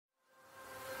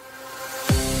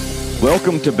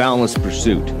Welcome to Boundless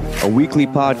Pursuit, a weekly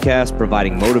podcast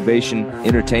providing motivation,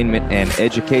 entertainment, and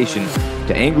education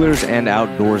to anglers and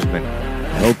outdoorsmen.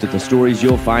 I hope that the stories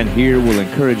you'll find here will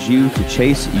encourage you to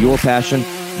chase your passion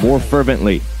more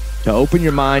fervently, to open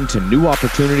your mind to new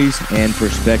opportunities and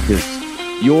perspectives.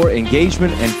 Your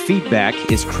engagement and feedback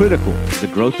is critical to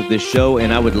the growth of this show,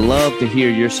 and I would love to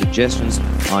hear your suggestions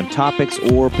on topics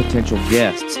or potential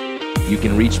guests. You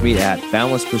can reach me at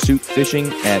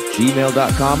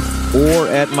boundlesspursuitfishing@gmail.com or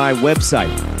at my website,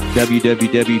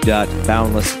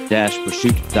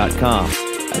 www.boundless-pursuit.com.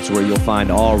 That's where you'll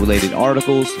find all related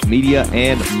articles, media,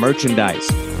 and merchandise.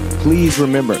 Please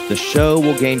remember, the show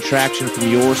will gain traction from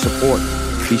your support.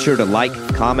 Be sure to like,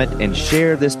 comment, and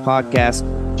share this podcast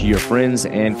to your friends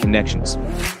and connections.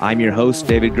 I'm your host,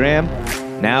 David Graham.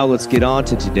 Now let's get on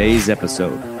to today's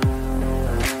episode.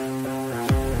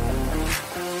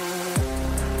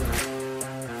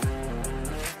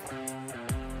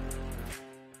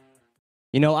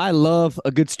 You know, I love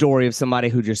a good story of somebody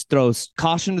who just throws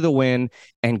caution to the wind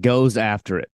and goes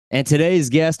after it. And today's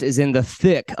guest is in the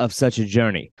thick of such a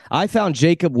journey. I found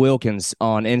Jacob Wilkins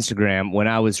on Instagram when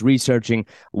I was researching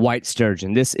white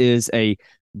sturgeon. This is a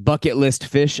bucket list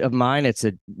fish of mine. It's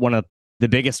one of the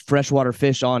biggest freshwater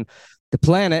fish on the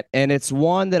planet, and it's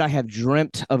one that I have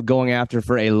dreamt of going after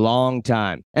for a long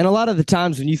time. And a lot of the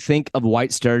times when you think of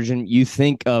white sturgeon, you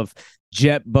think of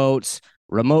jet boats,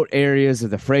 remote areas of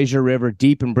the Fraser River,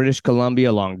 deep in British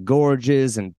Columbia, along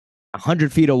gorges and 100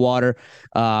 feet of water,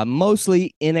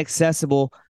 mostly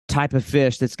inaccessible type of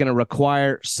fish that's going to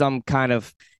require some kind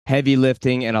of heavy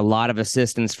lifting and a lot of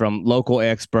assistance from local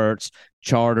experts,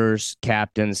 charters,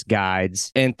 captains, guides,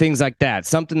 and things like that.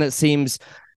 Something that seems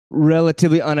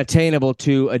relatively unattainable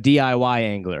to a DIY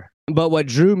angler. But what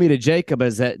drew me to Jacob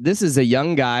is that this is a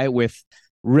young guy with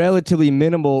relatively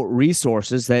minimal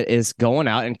resources that is going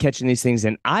out and catching these things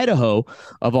in Idaho,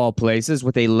 of all places,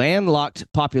 with a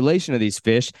landlocked population of these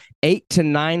fish, 8 to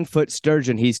 9 foot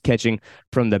sturgeon he's catching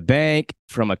from the bank,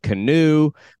 from a canoe,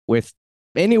 with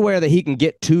anywhere that he can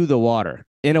get to the water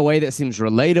in a way that seems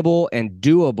relatable and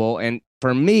doable. And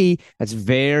for me, that's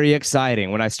very exciting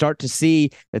when I start to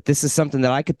see that this is something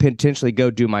that I could potentially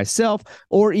go do myself,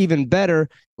 or even better,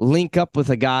 link up with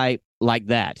a guy like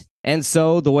that. And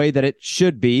so the way that it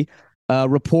should be,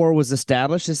 rapport was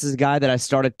established. This is a guy that I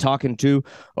started talking to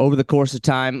over the course of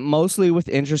time, mostly with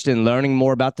interest in learning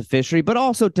more about the fishery, but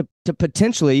also to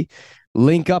potentially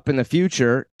link up in the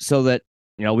future so that,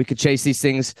 you know, we could chase these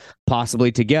things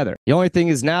possibly together. The only thing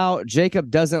is now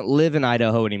Jacob doesn't live in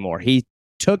Idaho anymore. He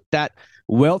took that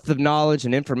wealth of knowledge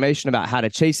and information about how to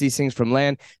chase these things from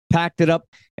land, packed it up,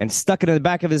 and stuck it in the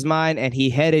back of his mind, and he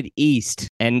headed east.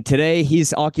 And today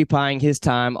he's occupying his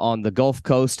time on the Gulf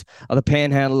Coast of the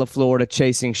Panhandle of Florida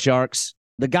chasing sharks.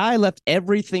 The guy left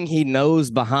everything he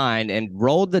knows behind and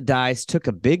rolled the dice, took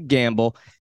a big gamble,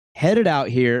 headed out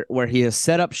here where he has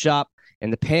set up shop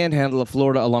in the Panhandle of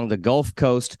Florida along the Gulf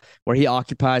Coast, where he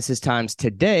occupies his times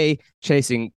today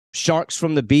chasing sharks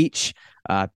from the beach,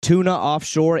 tuna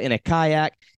offshore in a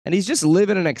kayak, and he's just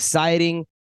living an exciting,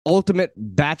 ultimate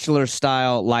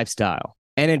bachelor-style lifestyle.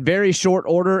 And in very short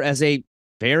order, as a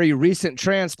very recent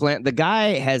transplant, the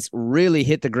guy has really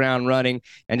hit the ground running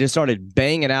and just started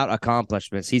banging out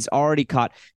accomplishments. He's already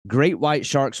caught great white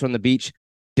sharks from the beach,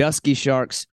 dusky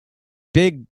sharks,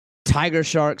 big tiger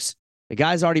sharks. The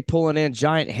guy's already pulling in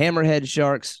giant hammerhead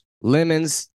sharks,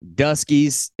 lemons,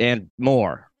 duskies, and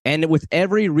more. And with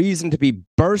every reason to be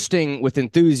bursting with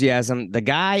enthusiasm, the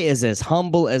guy is as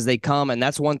humble as they come, and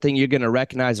that's one thing you're going to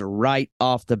recognize right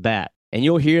off the bat. And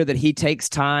you'll hear that he takes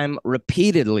time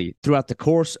repeatedly throughout the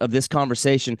course of this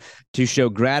conversation to show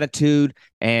gratitude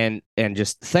and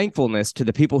just thankfulness to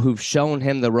the people who've shown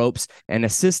him the ropes and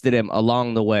assisted him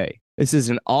along the way. This is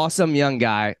an awesome young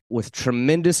guy with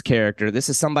tremendous character. This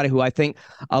is somebody who I think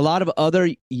a lot of other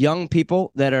young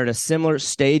people that are at a similar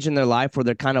stage in their life where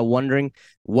they're kind of wondering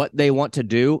what they want to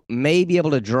do may be able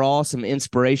to draw some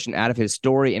inspiration out of his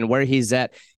story and where he's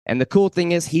at. And the cool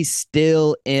thing is he's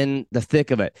still in the thick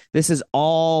of it. This is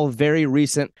all very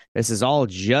recent. This is all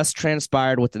just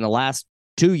transpired within the last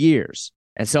 2 years.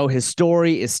 And so his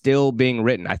story is still being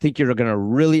written. I think you're going to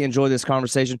really enjoy this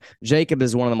conversation. Jacob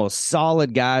is one of the most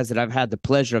solid guys that I've had the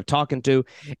pleasure of talking to,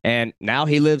 and now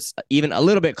he lives even a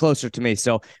little bit closer to me.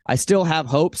 So I still have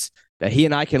hopes that he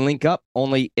and I can link up,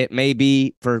 only it may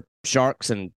be for sharks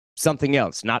and something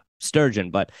else, not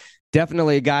sturgeon, but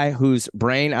definitely a guy whose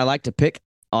brain I like to pick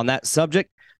on that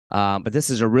subject. But this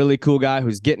is a really cool guy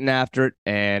who's getting after it,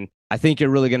 and I think you're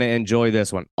really going to enjoy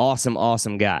this one. Awesome,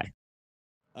 awesome guy.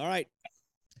 All right.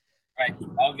 All right,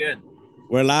 all good.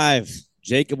 We're live.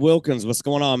 Jacob Wilkins, what's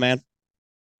going on, man?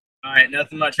 All right,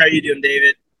 nothing much. How you doing,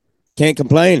 David? Can't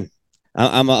complain.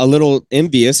 I'm a little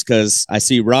envious because I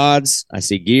see rods, I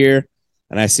see gear,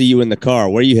 and I see you in the car.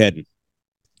 Where are you heading?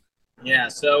 Yeah,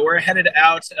 so we're headed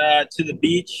out to the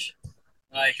beach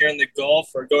here in the Gulf.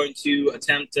 We're going to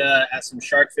attempt at some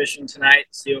shark fishing tonight,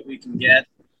 see what we can get.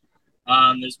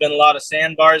 There's been a lot of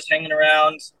sandbars hanging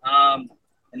around.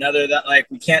 Another that like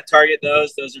we can't target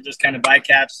those; those are just kind of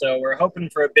bycatch. So we're hoping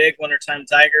for a big wintertime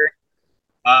tiger.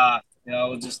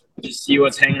 We'll just see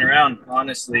what's hanging around.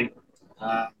 Honestly,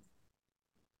 uh,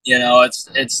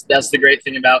 it's that's the great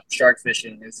thing about shark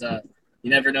fishing is you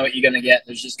never know what you're gonna get.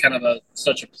 There's just kind of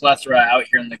such a plethora out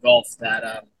here in the Gulf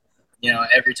that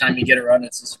every time you get a run,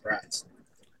 it's a surprise.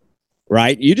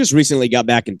 Right. You just recently got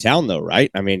back in town, though,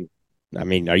 right? I mean,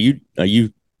 are you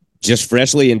just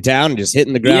freshly in town and just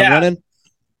hitting the ground Yeah. running?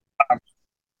 Oh,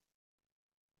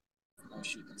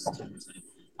 shoot,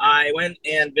 I went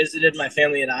and visited my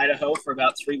family in Idaho for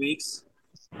about 3 weeks.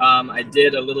 I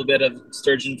did a little bit of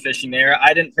sturgeon fishing there.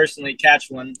 I didn't personally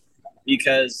catch one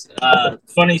because,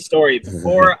 funny story,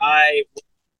 before I went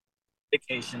on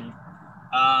vacation,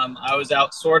 I was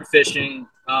out sword fishing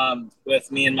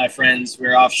with me and my friends. We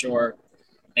were offshore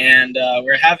and we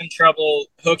are having trouble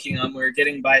hooking them. We were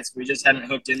getting bites. We just hadn't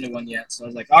hooked into one yet. So I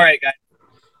was like, all right, guys,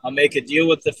 I'll make a deal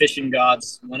with the fishing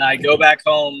gods. When I go back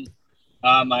home,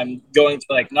 I'm going to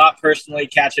like not personally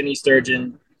catch any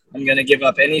sturgeon. I'm going to give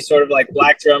up any sort of like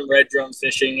black drum, red drum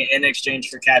fishing in exchange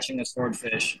for catching a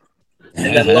swordfish.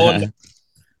 And then lo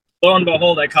and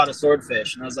behold, I caught a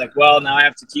swordfish, and I was like, well, now I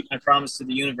have to keep my promise to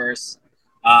the universe.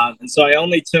 And so I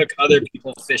only took other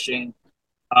people fishing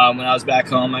when I was back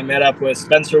home. I met up with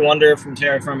Spencer Wonder from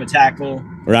Terra Firma Tackle,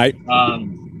 Right.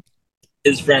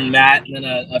 his friend Matt, and then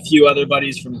a few other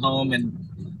buddies from home, and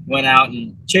went out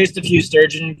and chased a few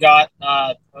sturgeon. Got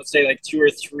let's say like two or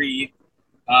three.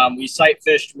 We sight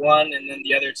fished one, and then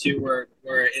the other two were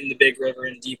in the big river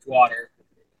in deep water.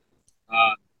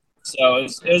 Uh, so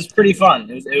it was pretty fun.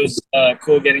 It was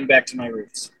cool getting back to my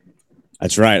roots.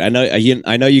 That's right. I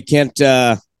know you can't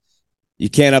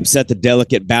upset the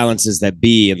delicate balances that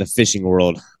be in the fishing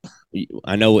world.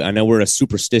 I know we're a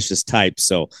superstitious type,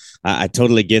 so I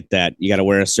totally get that. You got to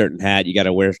wear a certain hat, you got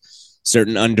to wear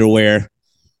certain underwear,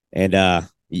 and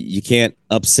you can't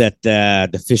upset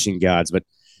the fishing gods. But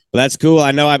that's cool.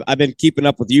 I know I've been keeping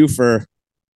up with you for,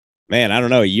 man, I don't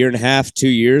know, a year and a half, 2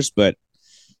 years, but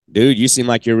dude, you seem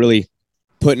like you're really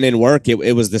putting in work.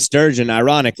 It was the sturgeon,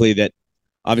 ironically, that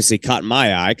obviously caught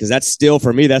my eye because that's still,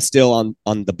 for me, that's still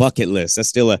on the bucket list. That's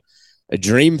still a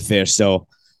dream fish. So,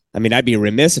 I mean, I'd be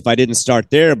remiss if I didn't start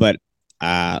there. But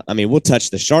I mean, we'll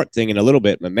touch the shark thing in a little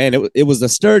bit. But man, it was the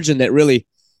sturgeon that really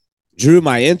drew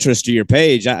my interest to your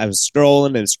page. I was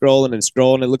scrolling and scrolling and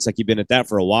scrolling. It looks like you've been at that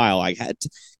for a while. I had to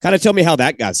kind of tell me how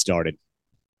that got started.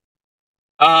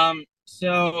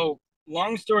 So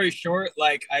long story short,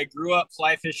 like I grew up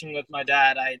fly fishing with my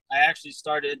dad. I actually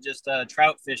started just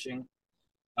trout fishing.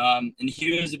 And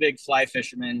he was a big fly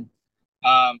fisherman.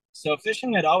 So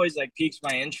fishing had always like piqued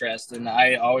my interest, and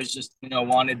I always just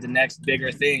wanted the next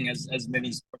bigger thing as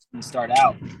many sportsmen start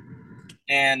out.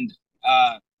 And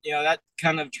that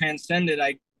kind of transcended.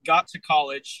 I got to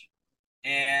college,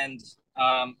 and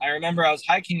I remember I was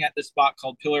hiking at this spot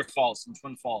called Pillar Falls in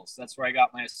Twin Falls. That's where I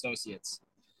got my associates.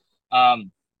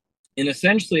 Um, and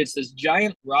essentially, it's this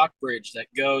giant rock bridge that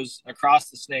goes across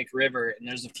the Snake River, and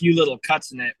there's a few little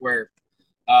cuts in it where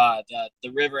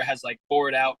the river has like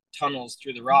bored out tunnels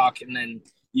through the rock, and then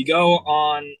you go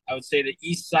on, I would say, the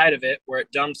east side of it where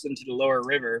it dumps into the lower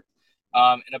river.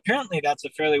 And apparently, that's a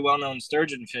fairly well-known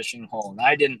sturgeon fishing hole, and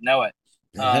I didn't know it.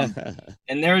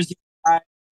 And there's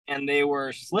and they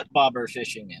were slit bobber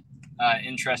fishing it.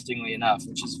 Interestingly enough,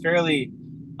 which is fairly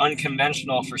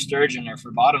unconventional for sturgeon or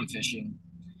for bottom fishing.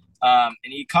 And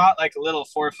he caught like a little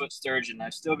 4 foot sturgeon.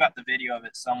 I've still got the video of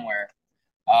it somewhere.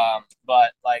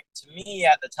 But like to me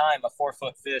at the time, a 4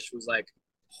 foot fish was like,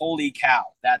 holy cow,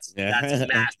 that's massive.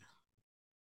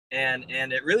 And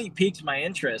it really piqued my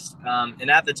interest. And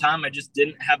at the time, I just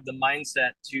didn't have the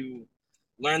mindset to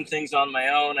learn things on my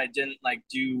own. I didn't like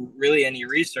do really any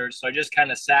research, so I just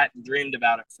kind of sat and dreamed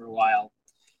about it for a while.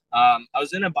 I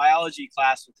was in a biology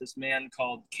class with this man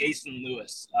called Kason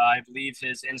Lewis. I believe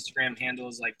his Instagram handle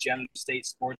is like Gem State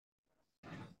Sports.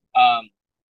 Um,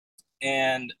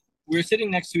 and we were sitting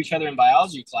next to each other in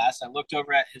biology class. I looked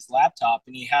over at his laptop,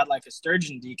 and he had like a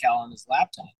sturgeon decal on his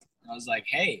laptop. And I was like,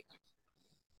 "Hey,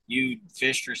 you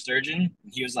fished for sturgeon?"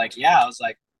 And he was like, "Yeah." I was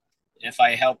like, "If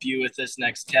I help you with this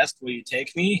next test, will you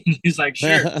take me?" And he's like,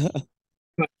 "Sure."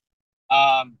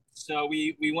 So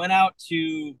we went out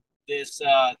to this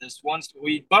one.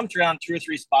 We bumped around 2 or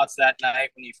 3 spots that night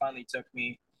when he finally took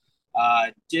me.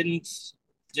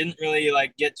 Didn't really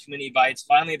like get too many bites.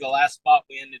 Finally, the last spot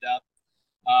we ended up,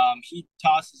 he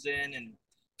tosses in and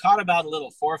caught about a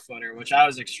little 4-footer, which I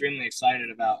was extremely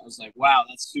excited about. I was like, wow,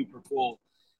 that's super cool.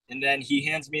 And then he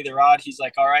hands me the rod. He's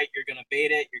like, all right, you're going to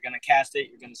bait it. You're going to cast it.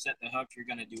 You're going to set the hook. You're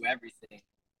going to do everything.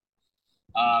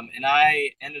 And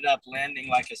I ended up landing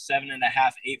like a 7.5,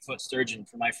 8-foot sturgeon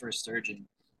for my first sturgeon.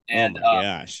 And oh my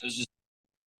gosh. it was just,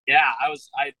 yeah,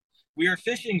 we were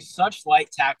fishing such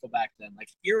light tackle back then, like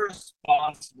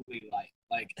irresponsibly light.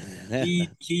 Like he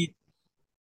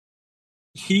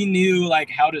knew like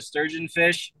how to sturgeon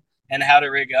fish and how to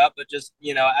rig up, but just,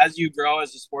 as you grow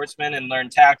as a sportsman and learn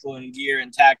tackle and gear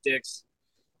and tactics,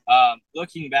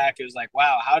 looking back, it was like,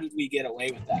 wow, how did we get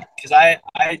away with that? Because I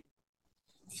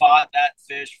fought that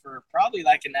fish for probably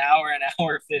like an hour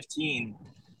 15,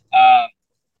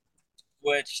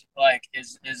 which like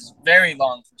is very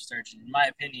long for sturgeon. In my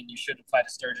opinion, you shouldn't fight a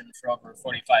sturgeon for over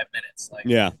 45 minutes. Like,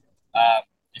 yeah,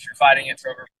 if you're fighting it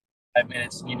for over 5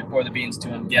 minutes, you need to pour the beans to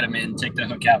him, get him in, take the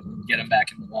hook out, and get him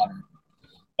back in the water.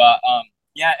 But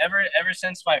yeah, ever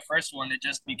since my first one, it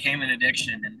just became an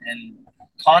addiction, and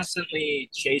constantly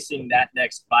chasing that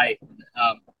next bite.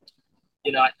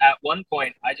 At one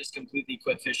point, I just completely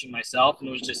quit fishing myself and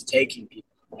was just taking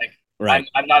people. Like, right.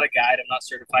 I'm not a guide. I'm not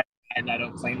certified, and I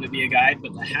don't claim to be a guide.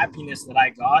 But the happiness that I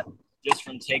got just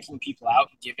from taking people out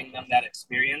and giving them that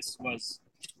experience was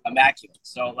immaculate.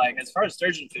 So, like, as far as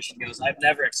sturgeon fishing goes, I've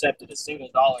never accepted a single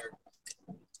dollar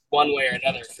one way or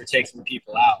another for taking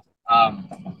people out.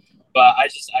 But I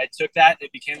took that and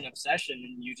it became an obsession,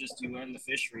 and you learn the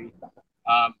fishery.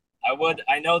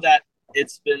 I know that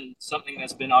it's been something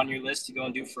that's been on your list to go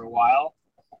and do for a while.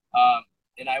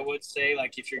 And I would say,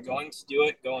 like, if you're going to do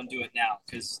it, go and do it now.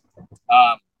 Because,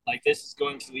 like, this is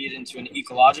going to lead into an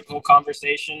ecological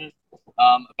conversation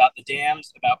about the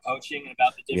dams, about poaching, and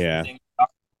about the different things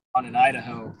on in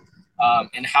Idaho.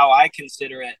 And how I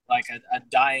consider it like a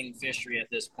dying fishery at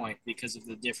this point because of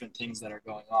the different things that are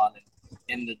going on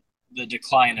and the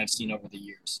decline I've seen over the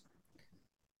years.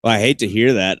 Well, I hate to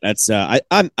hear that. That's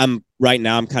I'm right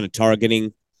now. I'm kind of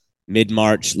targeting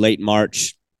mid-March, late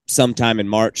March, sometime in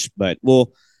March, but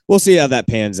we'll see how that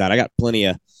pans out. I got plenty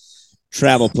of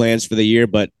travel plans for the year,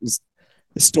 but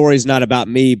the story's not about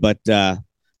me. But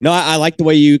no, I like the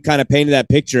way you kind of painted that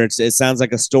picture. It sounds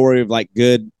like a story of like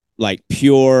good, like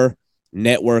pure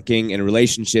networking and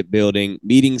relationship building,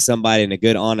 meeting somebody in a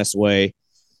good, honest way.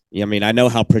 I mean, I know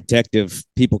how protective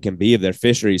people can be of their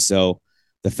fisheries, so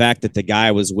the fact that the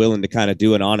guy was willing to kind of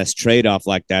do an honest trade-off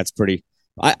like that's pretty.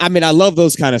 I mean, I love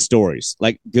those kind of stories,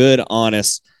 like good,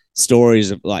 honest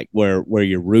stories of like where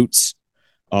your roots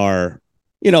are,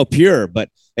 pure. But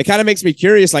it kind of makes me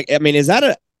curious. Like, I mean, is that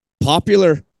a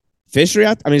popular fishery?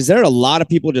 I mean, is there a lot of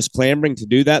people just clamoring to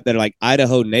do that are like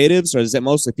Idaho natives, or is it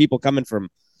mostly people coming from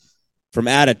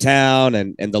out of town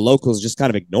and the locals just kind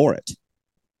of ignore it?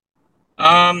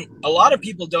 A lot of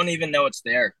people don't even know it's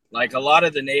there. Like, a lot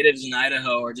of the natives in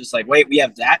Idaho are just like, wait, we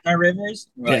have that in our rivers?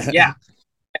 We're like, yeah.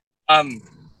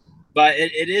 But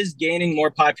it is gaining more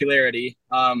popularity.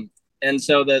 And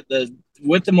so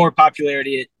with the more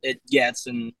popularity it gets,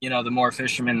 and the more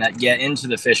fishermen that get into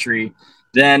the fishery,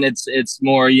 then it's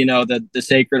more, the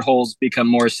sacred holes become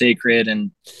more sacred, and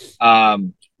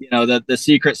the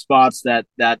secret spots that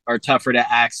are tougher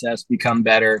to access become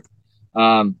better.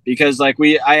 Because like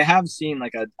I have seen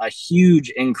like a huge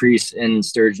increase in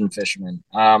sturgeon fishermen.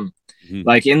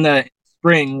 Like in the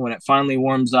spring, when it finally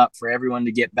warms up for everyone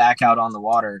to get back out on the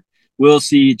water, we'll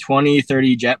see 20,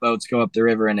 30 jet boats go up the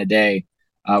river in a day,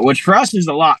 which for us is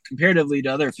a lot comparatively to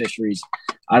other fisheries.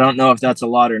 I don't know if that's a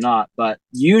lot or not, but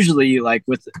usually like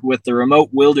with the remote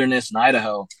wilderness in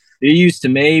Idaho, they're used to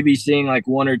maybe seeing like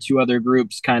one or two other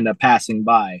groups kind of passing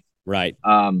by. Right.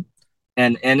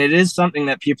 And it is something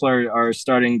that people are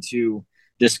starting to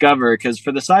discover, because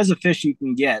for the size of fish you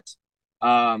can get,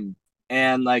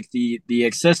 and like the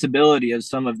accessibility of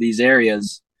some of these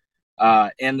areas,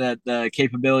 and the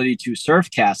capability to surf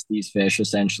cast these fish,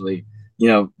 essentially,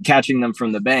 catching them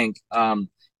from the bank,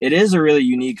 it is a really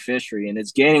unique fishery, and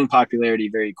it's gaining popularity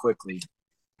very quickly.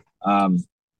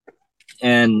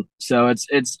 And so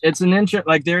it's an interest.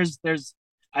 Like there's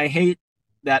I hate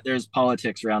that there's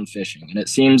politics around fishing, and it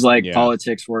seems like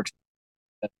politics works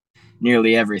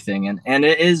nearly everything, and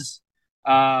it is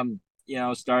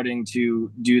starting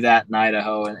to do that in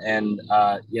Idaho, and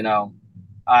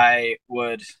I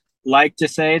would like to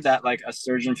say that like a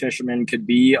sturgeon fisherman could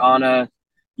be on a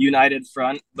united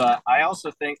front, but I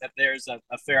also think that there's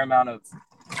a fair amount of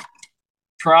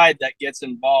pride that gets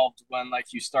involved when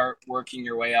like you start working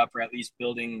your way up, or at least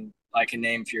building like a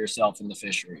name for yourself in the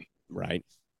fishery. Right.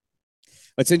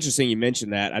 It's interesting you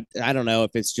mentioned that. I don't know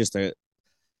if it's just the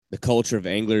culture of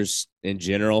anglers in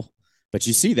general, but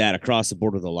you see that across the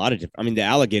board with a lot of different. I mean, the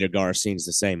alligator gar scene's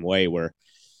the same way, where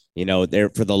there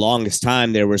for the longest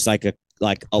time there was like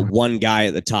a one guy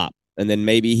at the top, and then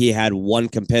maybe he had one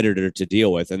competitor to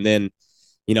deal with, and then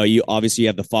you obviously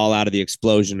have the fallout of the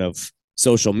explosion of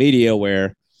social media,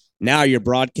 where now you're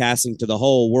broadcasting to the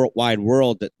whole wide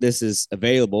world that this is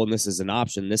available and this is an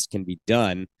option, this can be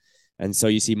done. And so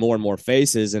you see more and more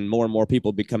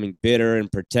people becoming bitter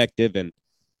and protective. And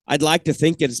I'd like to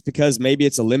think it's because maybe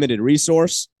it's a limited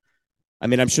resource. I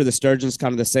mean, I'm sure the sturgeon's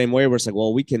kind of the same way, where it's like,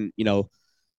 well, we can,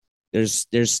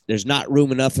 there's not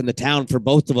room enough in the town for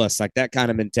both of us, like that kind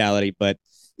of mentality. But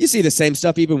you see the same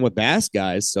stuff even with bass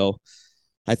guys. So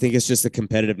I think it's just the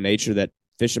competitive nature that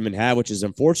fishermen have, which is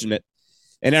unfortunate.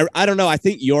 And I don't know. I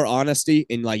think your honesty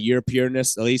and like your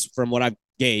pureness, at least from what I've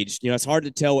gauged, it's hard to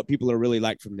tell what people are really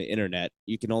like from the internet.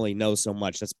 You can only know so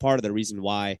much. That's part of the reason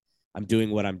why I'm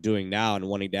doing what I'm doing now and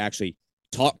wanting to actually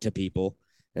talk to people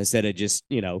instead of just,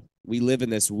 we live in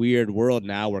this weird world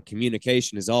now where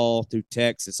communication is all through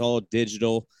text. It's all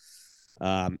digital.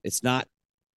 It's not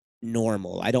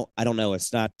normal. I don't know.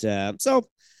 It's not.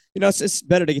 It's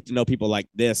better to get to know people like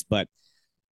this, but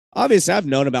obviously I've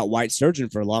known about white sturgeon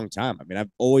for a long time. I mean,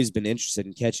 I've always been interested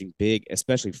in catching big,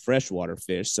 especially freshwater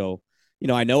fish. So,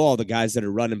 I know all the guys that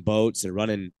are running boats, they're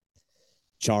running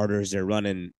charters, they're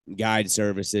running guide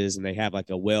services, and they have like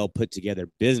a well put together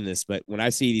business. But when I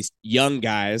see these young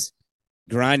guys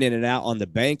grinding it out on the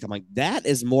bank, I'm like, that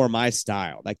is more my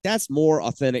style. Like, that's more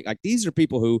authentic. Like, these are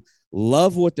people who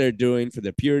love what they're doing for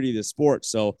the purity of the sport.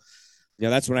 So,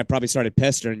 that's when I probably started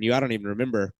pestering you. I don't even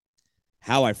remember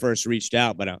how I first reached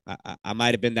out, but I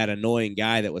might have been that annoying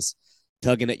guy that was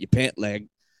tugging at your pant leg,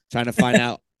 trying to find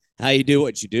out how you do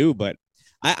what you do. But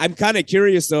I'm kind of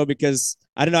curious though, because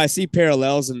I don't know, I see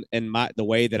parallels in the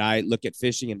way that I look at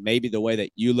fishing and maybe the way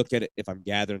that you look at it, if I'm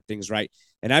gathering things right.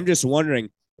 And I'm just wondering,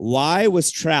 why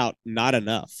was trout not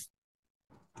enough?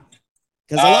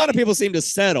 Because a lot of people seem to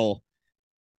settle.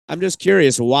 I'm just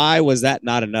curious, why was that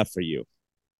not enough for you?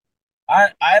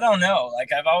 I don't know.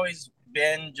 Like, I've always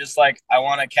been just like, I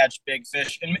want to catch big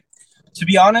fish. And to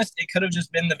be honest, it could have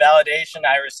just been the validation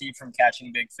I received from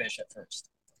catching big fish at first.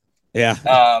 Yeah.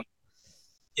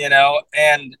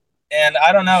 And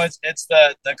I don't know, it's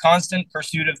the constant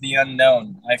pursuit of the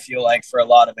unknown, I feel like, for a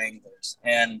lot of anglers.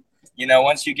 And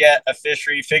once you get a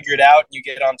fishery figured out, you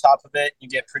get on top of it, you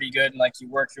get pretty good, and like you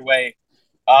work your way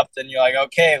up, then you're like,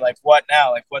 okay, like what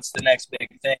now? Like, what's the next big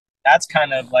thing? That's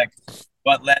kind of like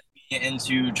what led me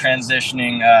into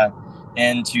transitioning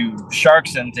into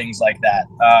sharks and things like that.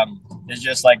 It's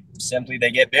just like simply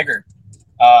they get bigger.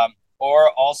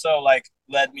 Or also like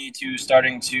led me to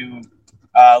starting to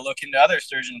look into other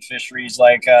sturgeon fisheries,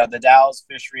 like the Dalles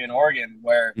fishery in Oregon,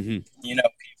 where people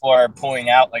are pulling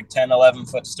out like 10,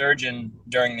 11-foot sturgeon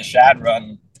during the shad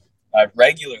run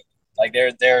regularly. Like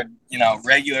they're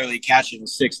regularly catching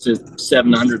 600 to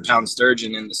 700 pound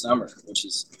sturgeon in the summer, which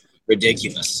is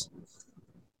ridiculous.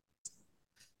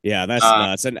 Yeah, that's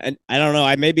nuts. And I don't know,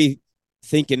 I may be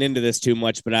thinking into this too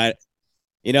much, but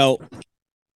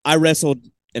I wrestled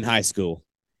in high school,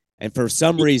 and for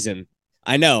some reason,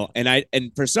 I know,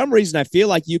 and for some reason, I feel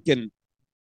like you can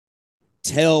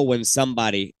tell when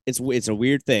somebody. It's a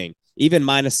weird thing, even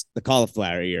minus the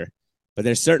cauliflower ear, but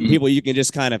there's certain people you can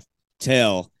just kind of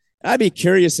tell. I'd be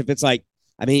curious if it's like,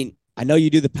 I mean, I know you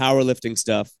do the powerlifting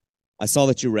stuff. I saw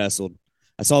that you wrestled.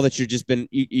 I saw that you've just been.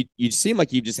 You seem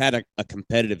like you just had a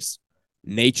competitive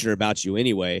nature about you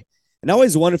anyway. And I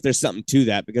always wonder if there's something to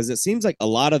that, because it seems like a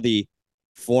lot of the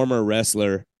former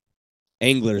wrestler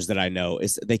anglers that I know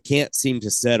is they can't seem to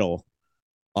settle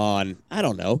on, I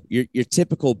don't know, your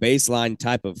typical baseline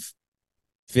type of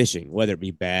fishing, whether it be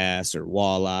bass or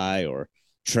walleye or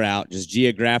trout. Just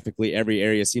geographically, every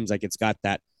area seems like it's got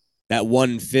that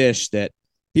one fish that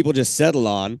people just settle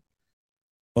on.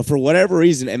 But for whatever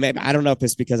reason, and maybe I don't know if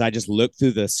it's because I just look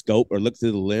through the scope or look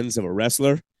through the lens of a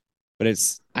wrestler, but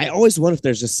I always wonder if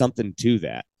there's just something to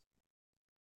that.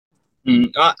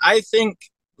 I think,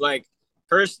 like,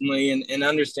 personally, in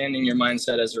understanding your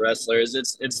mindset as a wrestler, is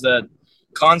it's the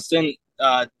constant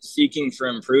seeking for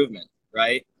improvement,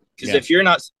 right? Because if you're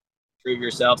not improve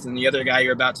yourself, then the other guy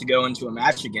you're about to go into a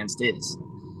match against is.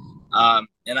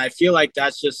 And I feel like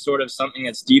that's just sort of something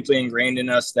that's deeply ingrained in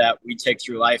us that we take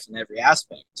through life in every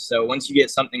aspect. So once you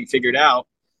get something figured out,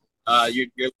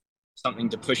 you're something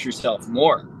to push yourself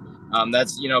more.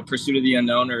 That's, pursuit of the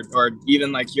unknown, or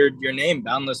even like your name,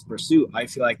 Boundless Pursuit. I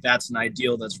feel like that's an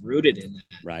ideal that's rooted in that,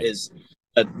 right? Is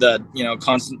the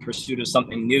constant pursuit of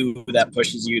something new that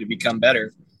pushes you to become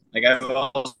better. Like I've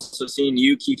also seen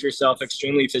you keep yourself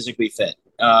extremely physically fit.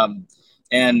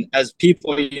 And as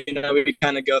people, we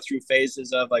kind of go through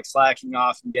phases of like slacking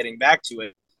off and getting back to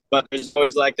it. But there's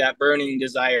always like that burning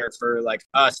desire for like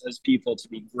us as people to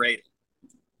be great.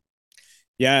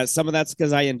 Yeah, some of that's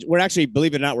because we're actually,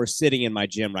 believe it or not, we're sitting in my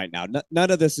gym right now.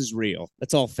 None of this is real.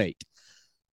 It's all fake.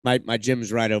 My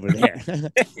gym's right over there.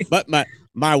 But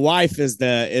my wife is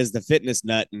the fitness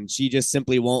nut, and she just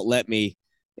simply won't let me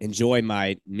enjoy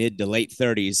my mid to late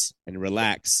 30s and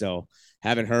relax. So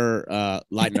having her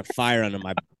lighting a fire under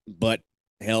my butt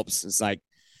helps. It's like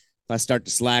if I start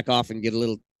to slack off and get a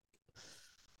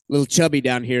little chubby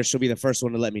down here, she'll be the first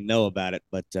one to let me know about it.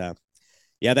 But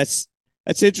yeah, that's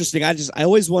interesting. I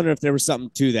always wonder if there was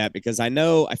something to that, because I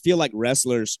feel like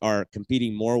wrestlers are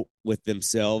competing more with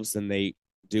themselves than they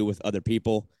do with other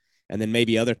people, and then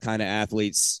maybe other kind of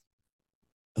athletes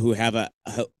who have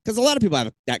because a lot of people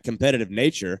have that competitive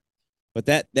nature, but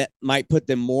that might put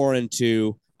them more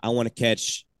into, I want to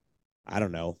catch, I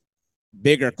don't know,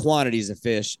 bigger quantities of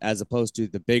fish as opposed to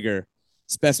the bigger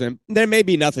specimen. There may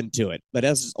be nothing to it, but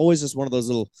that's always just one of those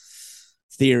little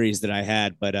theories that I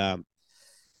had. But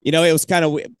it was kind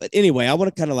of, but anyway, I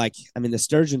want to kind of like, I mean, the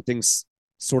sturgeon thing's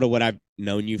sort of what I've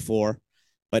known you for,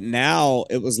 but now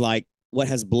it was like, what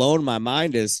has blown my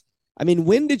mind is, I mean,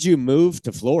 when did you move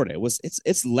to Florida?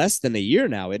 It's less than a year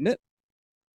now, isn't it?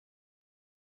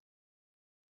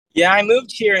 Yeah, I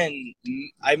moved here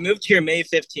May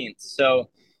 15th. So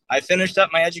I finished up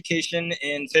my education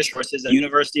in fish horses at the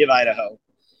University of Idaho.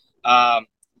 Um,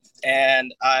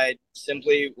 and I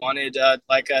simply wanted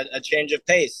like a change of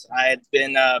pace. I had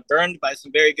been burned by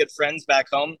some very good friends back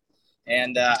home,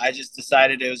 and I just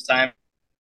decided it was time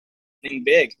something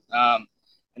big.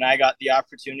 And I got the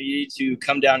opportunity to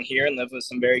come down here and live with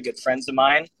some very good friends of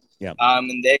mine. Yeah.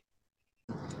 And they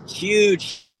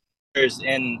huge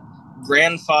in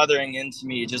grandfathering into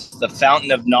me just the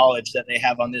fountain of knowledge that they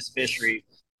have on this fishery.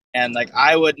 And like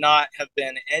I would not have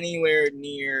been anywhere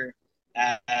near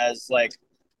as like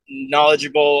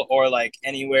knowledgeable or like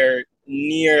anywhere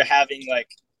near having like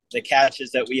the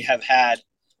catches that we have had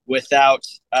without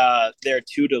their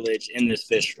tutelage in this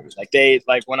fishery. Like they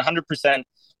like 100%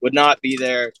 would not be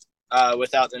there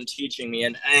without them teaching me.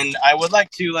 And I would like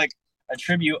to like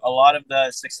attribute a lot of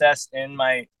the success in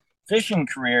my fishing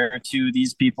career to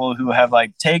these people who have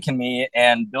like taken me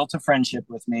and built a friendship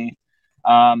with me,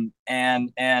 and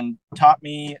taught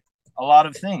me a lot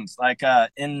of things. Like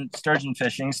in sturgeon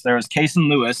fishing, so there was Cason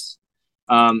Lewis.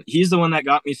 He's the one that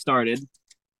got me started,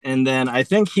 and then I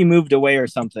think he moved away or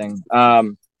something.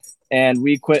 And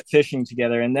we quit fishing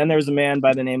together. And then there was a man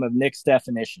by the name of Nick's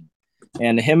Definition,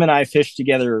 and him and I fished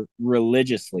together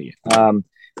religiously.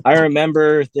 I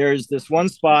remember there's this one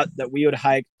spot that we would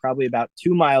hike probably about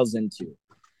 2 miles into.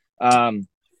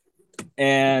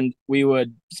 And we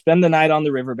would spend the night on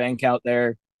the riverbank out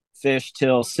there, fish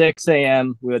till 6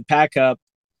 a.m. We would pack up,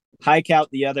 hike out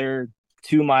the other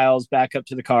 2 miles back up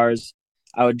to the cars.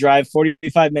 I would drive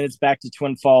 45 minutes back to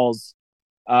Twin Falls,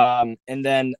 and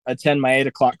then attend my 8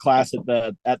 o'clock class at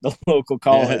the local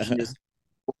college and just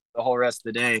the whole rest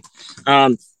of the day.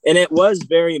 And it was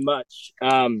very much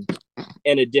an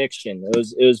addiction.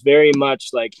 It was very much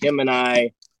like him and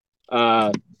I,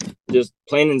 just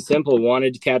plain and simple,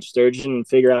 wanted to catch sturgeon and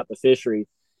figure out the fishery.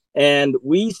 And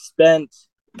we spent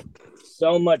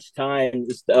so much time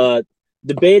just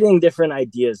debating different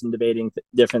ideas and debating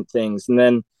different things. And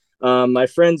then my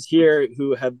friends here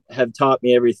who have taught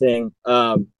me everything.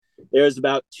 There was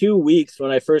about 2 weeks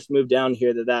when I first moved down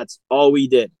here that's all we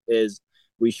did is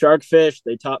we shark fish.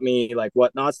 They taught me like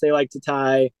what knots they like to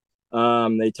tie.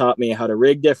 They taught me how to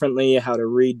rig differently, how to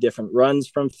read different runs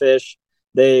from fish.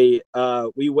 We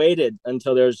waited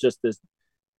until there was just this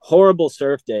horrible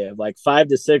surf day of like 5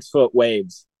 to 6 foot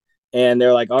waves. And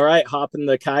they're like, all right, hop in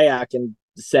the kayak and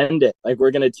send it. Like,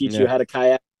 we're going to teach you how to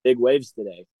kayak big waves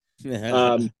today.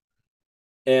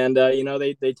 And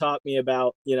they taught me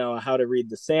about, how to read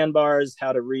the sandbars,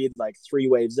 how to read like 3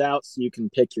 waves out so you can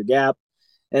pick your gap.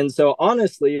 And so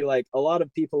honestly, like a lot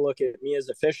of people look at me as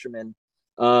a fisherman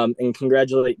and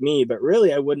congratulate me, but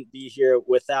really I wouldn't be here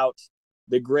without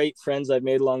the great friends I've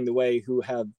made along the way who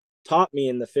have taught me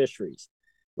in the fisheries.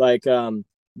 Like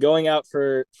going out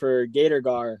for gator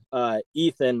gar,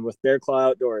 Ethan with Bear Claw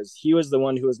Outdoors, he was the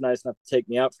one who was nice enough to take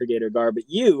me out for gator gar, but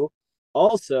you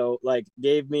also like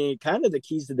gave me kind of the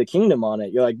keys to the kingdom on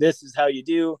it. You're like, this is how you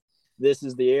do, this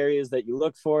is the areas that you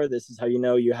look for, this is how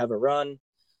you have a run.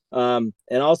 And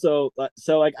also,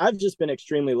 so like I've just been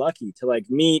extremely lucky to like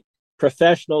meet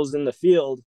professionals in the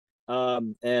field,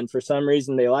 and for some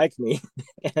reason they like me,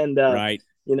 and right,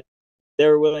 they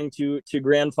were willing to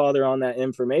grandfather on that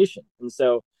information. And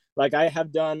so like I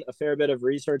have done a fair bit of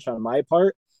research on my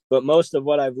part, but most of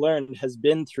what I've learned has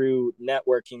been through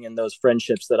networking and those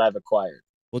friendships that I've acquired.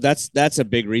 Well, that's a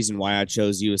big reason why I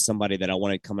chose you as somebody that I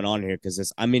wanted coming on here,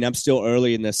 because I mean, I'm still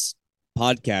early in this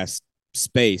podcast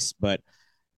space, but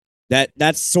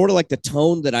that's sort of like the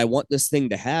tone that I want this thing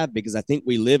to have, because I think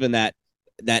we live in that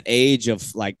age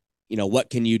of like, what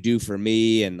can you do for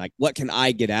me, and like what can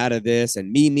I get out of this, and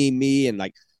me, and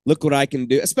like look what I can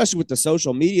do, especially with the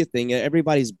social media thing.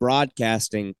 Everybody's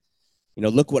broadcasting,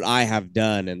 look what I have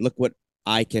done and look what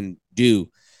I can do.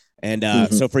 And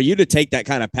Mm-hmm. so for you to take that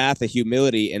kind of path of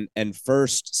humility and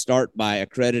first start by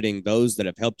accrediting those that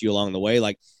have helped you along the way,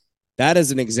 like that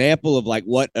is an example of like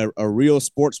what a real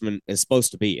sportsman is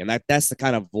supposed to be. And that's the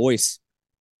kind of voice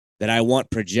that I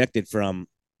want projected from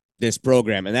this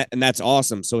program. And that's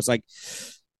awesome. So it's like,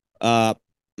 I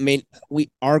mean,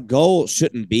 our goal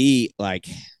shouldn't be like,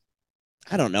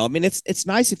 I don't know. I mean, it's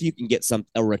nice if you can get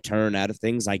a return out of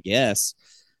things, I guess.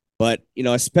 But,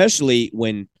 especially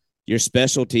when your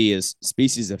specialty is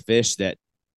species of fish that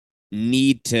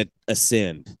need to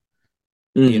ascend,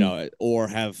 Mm-hmm. or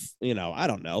have, I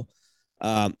don't know.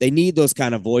 They need those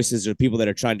kind of voices, or people that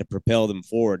are trying to propel them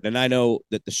forward. And I know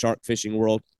that the shark fishing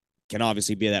world can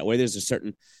obviously be that way. There's a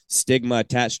certain stigma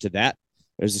attached to that.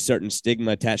 There's a certain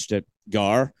stigma attached to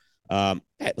gar.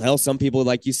 Hell, some people,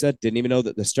 like you said, didn't even know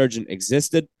that the sturgeon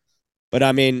existed. But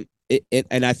I mean,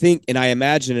 and I think, and I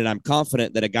imagine, and I'm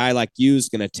confident that a guy like you is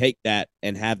going to take that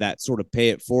and have that sort of pay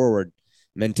it forward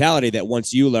mentality, that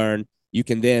once you learn, you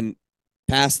can then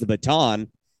pass the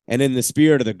baton. And in the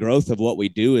spirit of the growth of what we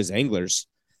do as anglers,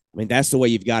 I mean, that's the way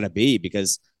you've got to be,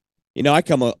 because, I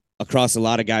come across a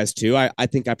lot of guys too. I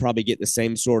think I probably get the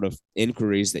same sort of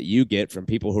inquiries that you get from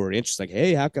people who are interested, like,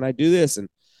 hey, how can I do this? And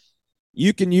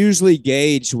you can usually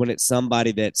gauge when it's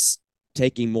somebody that's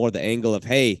taking more the angle of,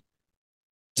 hey,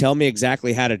 tell me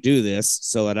exactly how to do this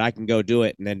so that I can go do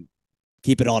it and then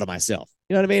keep it all to myself.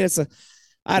 You know what I mean?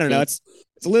 I don't know. It's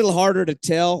a little harder to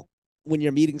tell when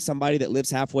you're meeting somebody that lives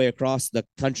halfway across the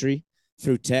country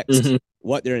through text Mm-hmm.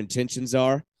 what their intentions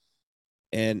are.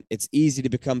 And it's easy to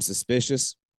become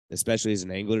suspicious, especially as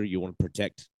an angler. You want to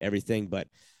protect everything. But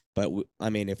I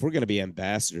mean, if we're going to be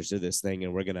ambassadors of this thing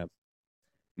and we're going to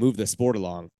move the sport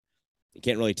along, you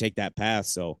can't really take that path.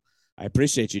 So I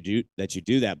appreciate that you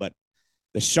do that. But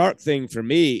the shark thing for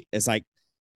me is like,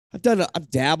 I've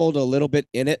dabbled a little bit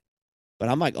in it, but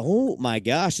I'm like, oh my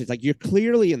gosh, it's like you're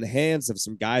clearly in the hands of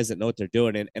some guys that know what they're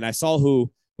doing. And I saw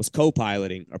who was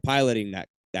co-piloting or piloting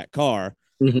that car.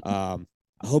 Mm-hmm.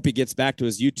 I hope he gets back to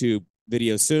his YouTube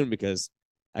video soon, because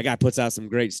that guy puts out some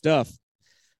great stuff.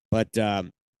 But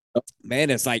man,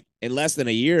 it's like in less than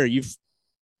a year, you've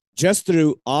just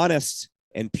through honest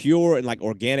and pure and like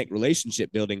organic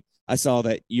relationship building, I saw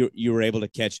that you were able to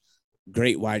catch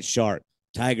great white shark,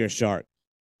 tiger shark,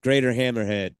 greater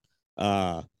hammerhead,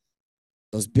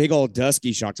 those big old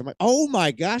dusky sharks. I'm like, oh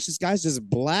my gosh, this guy's just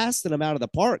blasting them out of the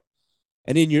park.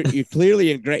 And then you're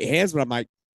clearly in great hands. But I'm like,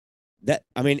 that,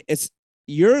 I mean,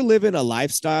 you're living a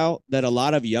lifestyle that a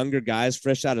lot of younger guys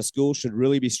fresh out of school should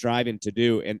really be striving to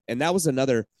do. And that was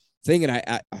another thing. And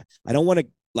I don't want to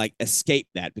like escape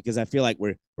that, because I feel like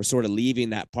we're sort of leaving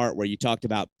that part where you talked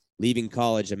about leaving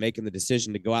college and making the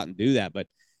decision to go out and do that. But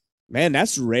man,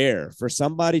 that's rare for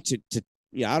somebody to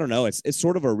I don't know. It's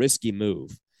sort of a risky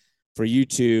move for you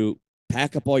to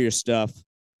pack up all your stuff,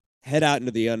 head out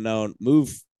into the unknown,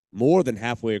 move more than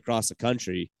halfway across the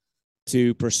country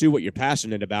to pursue what you're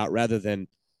passionate about, rather than,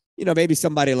 maybe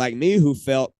somebody like me who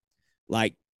felt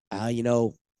like,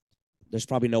 there's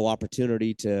probably no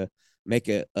opportunity to make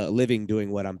a living doing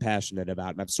what I'm passionate about.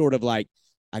 And I'm sort of like,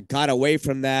 I got away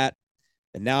from that,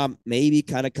 and now I'm maybe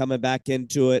kind of coming back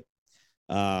into it.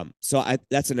 So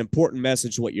that's an important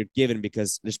message what you're giving,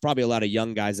 because there's probably a lot of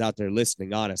young guys out there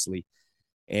listening, honestly.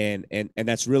 And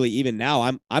that's really, even now,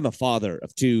 I'm a father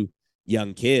of two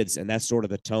young kids, and that's sort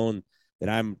of the tone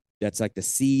that's like the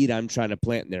seed I'm trying to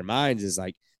plant in their minds, is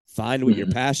like, find what you're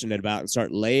Mm-hmm. passionate about and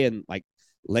start laying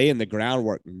the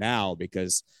groundwork now,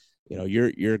 because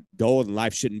your goal in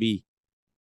life shouldn't be,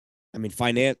 I mean,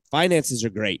 finances are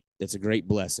great. It's a great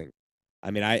blessing. I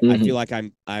mean, I Mm-hmm. feel like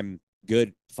I'm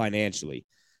good financially,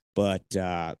 but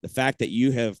the fact that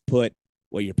you have put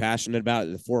what you're passionate about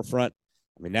at the forefront,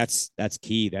 I mean, that's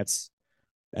key. That's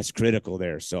critical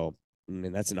there. So, I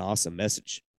mean, that's an awesome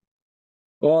message.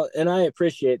 Well, and I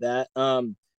appreciate that.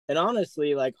 And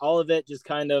honestly, like all of it just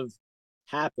kind of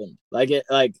happened. Like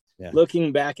Yeah.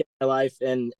 looking back at my life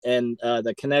and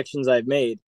the connections I've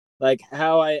made, like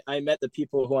how I met the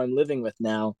people who I'm living with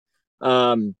now.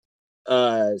 Um,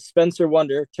 Spencer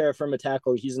Wonder, Terra Firma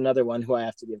Tackle, he's another one who I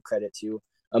have to give credit to.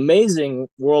 amazing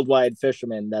worldwide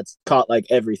fisherman that's caught like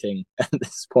everything at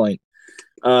this point.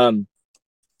 Um,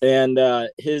 and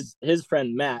his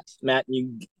friend Matt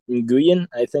Nguyen,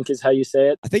 I think is how you say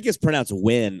it. I think it's pronounced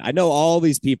Win. I know all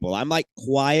these people. I'm like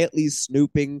quietly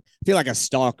snooping. I feel like a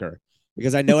stalker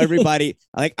because I know everybody.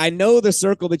 Like I know the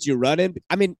circle that you run in.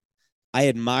 I mean, I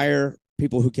admire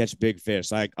people who catch big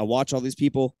fish. Like I watch all these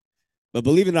people, but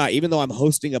believe it or not, even though I'm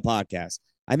hosting a podcast,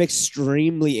 I'm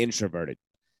extremely introverted.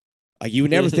 Like you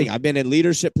would never think I've been in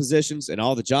leadership positions and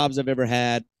all the jobs I've ever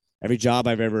had, every job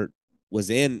I've ever was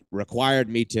in required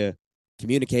me to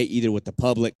communicate either with the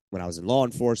public when I was in law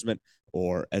enforcement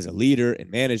or as a leader in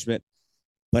management.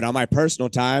 But on my personal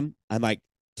time, I'm like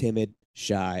timid,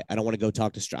 shy. I don't want to go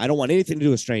talk to I don't want anything to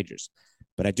do with strangers.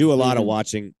 But I do a lot of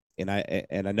watching and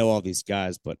I know all these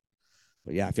guys, but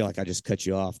yeah, I feel like I just cut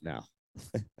you off now.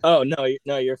 Oh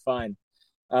no, you're fine.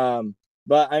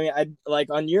 But I mean, I like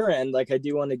on your end, like I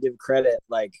do want to give credit,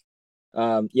 like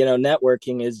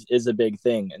networking is a big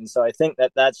thing, and so I think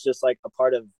that that's just like a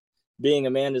part of being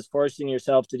a man is forcing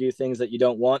yourself to do things that you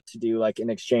don't want to do, like in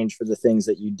exchange for the things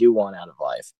that you do want out of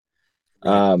life.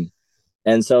 Right.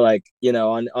 And so like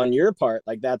on your part,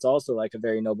 like that's also like a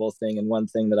very noble thing, and one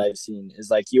thing that I've seen is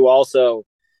like you also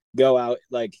go out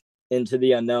like into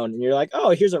the unknown and you're like,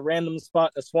 oh, here's a random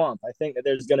spot in a swamp, I think that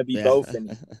there's going to be Yeah. both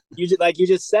in you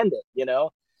just send it.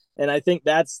 And I think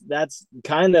that's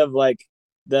kind of like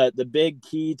the big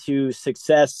key to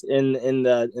success in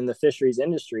the fisheries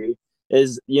industry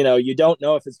is you don't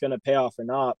know if it's going to pay off or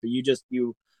not, but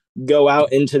you go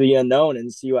out into the unknown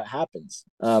and see what happens.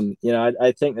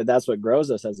 I think that that's what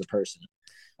grows us as a person.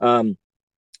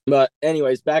 But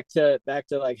anyways, back to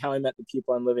like how I met the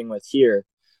people I'm living with here.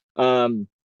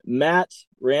 Matt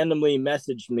randomly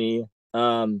messaged me.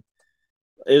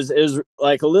 Is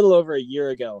like a little over a year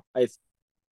ago.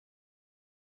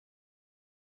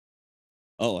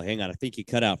 Oh, hang on. I think you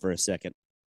cut out for a second.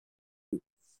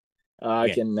 I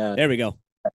Okay. can. There we go.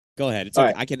 Go ahead. It's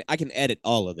okay. Right. I can edit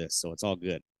all of this, so it's all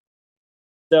good.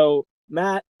 So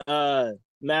Matt Nguyen,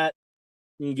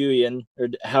 or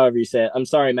however you say it. I'm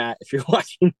sorry, Matt, if you're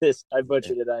watching this. I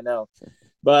butchered it, I know.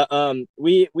 But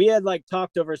we had like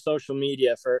talked over social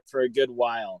media for a good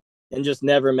while and just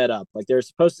never met up. Like they were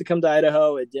supposed to come to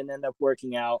Idaho, it didn't end up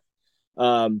working out.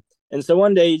 And so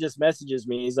one day he just messages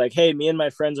me. He's like, "Hey, me and my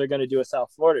friends are going to do a South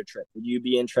Florida trip. Would you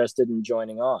be interested in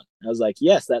joining on?" I was like,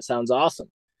 "Yes, that sounds awesome."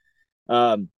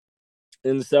 And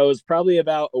so it was probably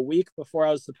about a week before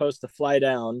I was supposed to fly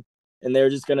down, and they were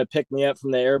just going to pick me up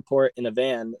from the airport in a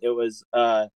van. It was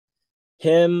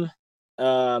him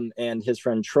and his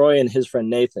friend Troy and his friend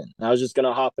Nathan. And I was just going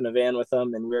to hop in a van with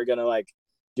them, and we were going to like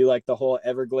do like the whole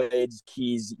Everglades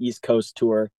Keys East Coast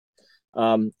tour.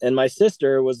 And my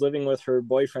sister was living with her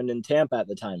boyfriend in Tampa at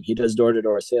the time. He does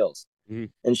door-to-door sales. Mm-hmm.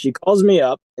 And she calls me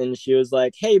up and she was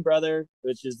like, "Hey, brother,"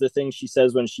 which is the thing she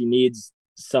says when she needs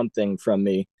something from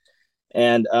me.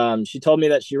 And she told me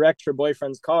that she wrecked her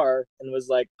boyfriend's car and was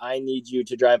like, "I need you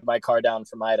to drive my car down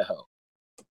from Idaho."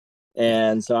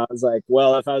 And so I was like,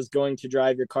 well, if I was going to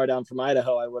drive your car down from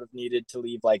Idaho, I would have needed to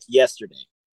leave like yesterday.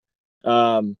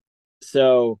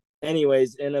 So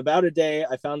anyways, in about a day,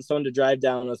 I found someone to drive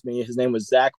down with me. His name was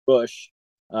Zach Bush,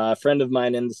 a friend of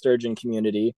mine in the Sturgeon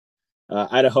community.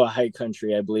 Idaho High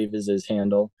Country, I believe, is his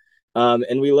handle.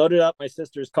 And we loaded up my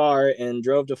sister's car and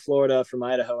drove to Florida from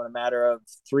Idaho in a matter of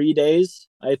 3 days,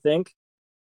 I think.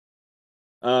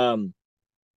 Yeah,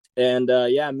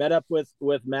 met up with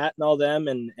Matt and all them,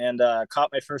 and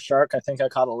caught my first shark. I think I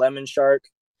caught a lemon shark,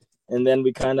 and then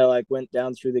we kind of like went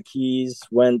down through the Keys,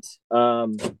 went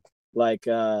through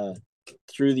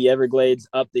the Everglades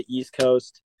up the East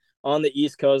Coast. On the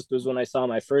East Coast was when I saw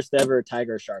my first ever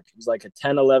tiger shark. It was like a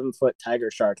 10-11 foot tiger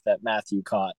shark that Matthew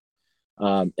caught.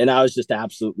 And I was just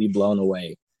absolutely blown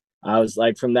away. I was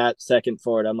like, from that second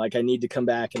forward, I'm like, I need to come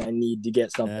back and I need to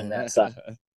get something that size.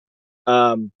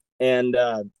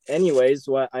 Anyways,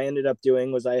 what I ended up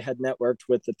doing was I had networked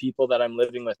with the people that I'm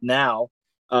living with now.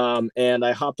 And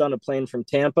I hopped on a plane from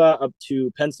Tampa up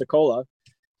to Pensacola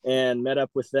and met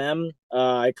up with them.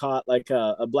 I caught like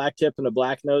a black tip and a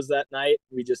black nose that night.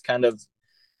 We just kind of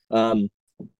had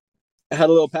a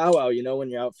little powwow. When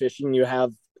you're out fishing, you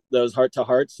have those heart to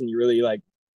hearts and you really like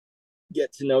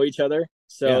get to know each other.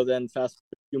 So then fast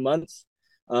forward a few months,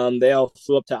 they all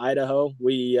flew up to Idaho.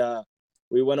 We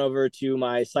went over to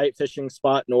my sight fishing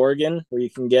spot in Oregon where you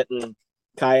can get in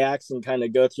kayaks and kind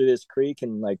of go through this creek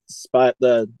and like spot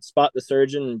the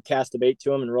sturgeon and cast a bait to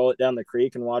them and roll it down the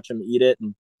creek and watch them eat it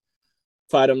and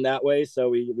fight them that way. So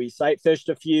we sight fished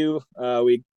a few.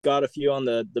 We got a few on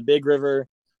the big river.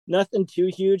 Nothing too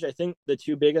huge. I think the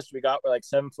two biggest we got were like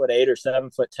 7'8" or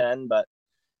 7'10", but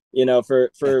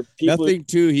for people. Nothing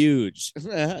too huge.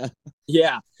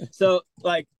 Yeah. So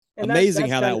like, and Amazing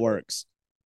that's how kind that of, works.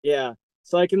 yeah.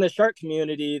 So like in the shark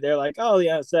community, they're like, oh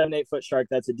yeah, 7, 8 foot shark,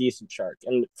 that's a decent shark.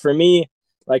 And for me,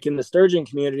 like in the sturgeon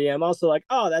community, I'm also like,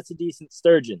 oh, that's a decent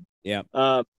sturgeon. Yeah.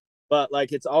 But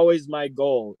like it's always my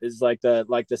goal is like the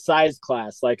size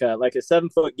class, like a 7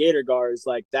 foot gator gar is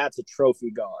like that's a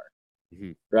trophy gar,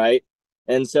 Mhm. right?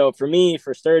 And so for me,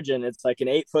 for sturgeon, it's like an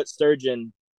 8 foot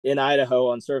sturgeon in Idaho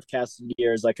on surf casting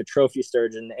gear is like a trophy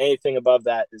sturgeon. Anything above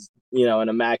that is, an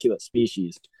immaculate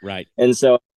species. Right. And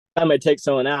so time I take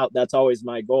someone out, that's always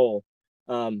my goal.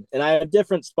 And I have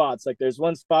different spots. Like there's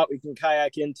one spot we can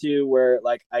kayak into where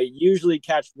like I usually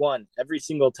catch one every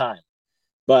single time.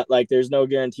 But like there's no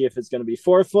guarantee if it's going to be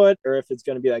 4 foot or if it's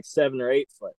going to be like 7 or 8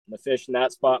 foot. And the fish in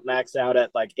that spot max out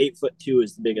at like 8'2"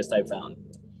 is the biggest I found.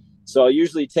 So I'll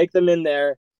usually take them in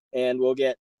there and we'll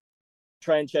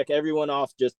try and check everyone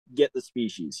off, just get the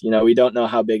species. We don't know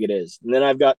how big it is. And then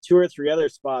I've got 2 or 3 other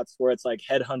spots where it's like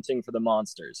head hunting for the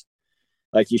monsters.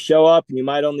 Like you show up and you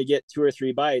might only get 2 or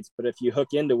 3 bites, but if you hook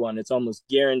into one, it's almost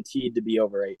guaranteed to be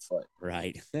over 8 foot.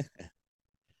 Right.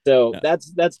 So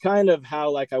that's kind of how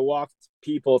like I walked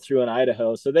people through in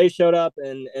Idaho. So they showed up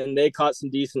and they caught some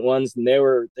decent ones and they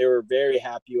were very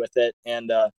happy with it. And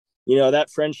that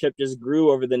friendship just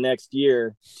grew over the next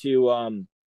year to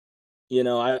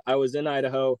I was in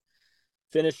Idaho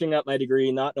finishing up my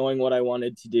degree, not knowing what I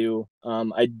wanted to do.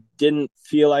 I didn't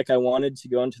feel like I wanted to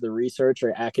go into the research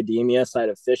or academia side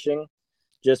of fishing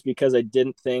just because I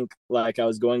didn't think like I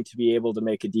was going to be able to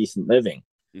make a decent living.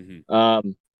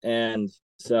 Mm-hmm. And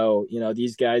so,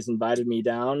 these guys invited me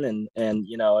down and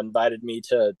invited me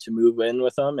to move in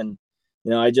with them. And,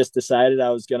 I just decided I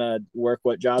was going to work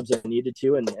what jobs I needed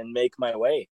to and make my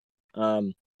way.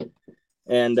 And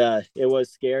it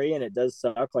was scary and it does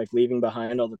suck, like leaving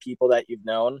behind all the people that you've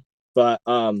known. But,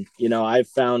 I've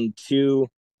found 2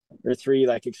 or 3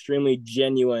 like extremely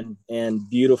genuine and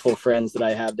beautiful friends that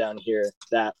I have down here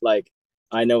that like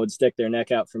I know would stick their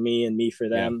neck out for me and me for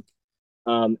them.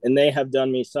 And they have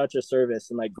done me such a service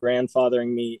and like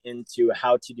grandfathering me into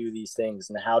how to do these things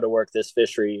and how to work this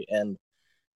fishery. And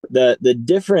the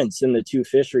difference in the 2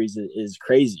 fisheries is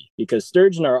crazy because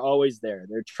sturgeon are always there.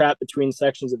 They're trapped between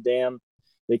sections of dam.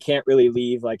 They can't really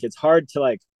leave. Like it's hard to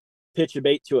like pitch a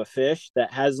bait to a fish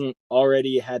that hasn't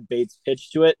already had baits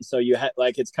pitched to it. So you had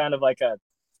like it's kind of like a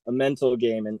mental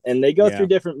game and they go through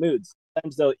different moods.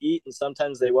 Sometimes they'll eat and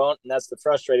sometimes they won't. And that's the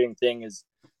frustrating thing is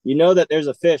that there's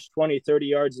a fish 20, 30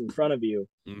 yards in front of you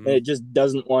and it just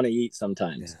doesn't want to eat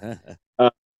sometimes.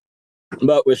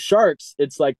 But with sharks,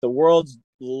 it's like the world's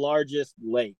largest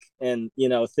lake and,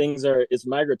 it's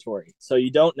migratory. So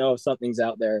you don't know if something's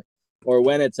out there or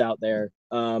when it's out there.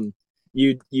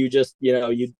 You just,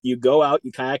 you go out,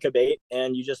 you kayak a bait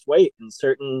and you just wait. And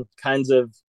certain kinds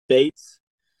of baits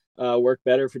work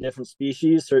better for different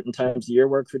species. Certain times of year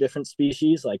work for different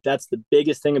species. Like that's the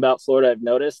biggest thing about Florida I've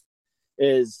noticed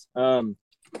is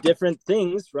different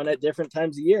things run at different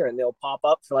times of year and they'll pop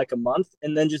up for like a month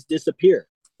and then just disappear.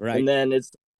 Right. And then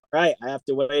it's right. I have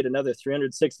to wait another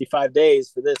 365 days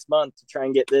for this month to try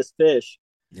and get this fish.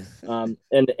 And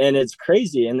it's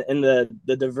crazy. And the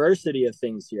diversity of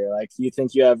things here, like you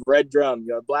think you have red drum,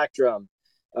 you have black drum,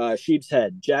 sheep's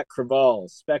head, jack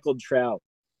crevalle, speckled trout.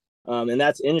 And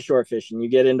that's inshore fishing. You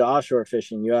get into offshore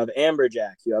fishing. You have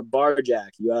amberjack, you have barjack,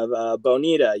 you have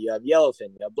bonita, you have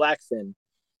yellowfin, you have blackfin.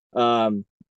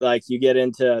 Like you get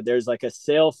into there's like a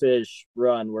sailfish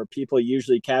run where people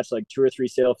usually catch like 2 or 3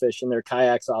 sailfish in their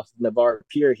kayaks off of Navarre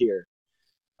Pier here.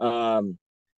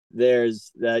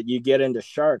 There's that you get into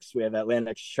sharks. We have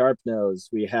Atlantic sharpnose.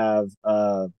 We have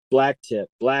black tip,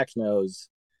 black nose,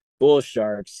 bull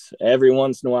sharks. Every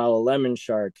once in a while, a lemon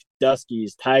shark,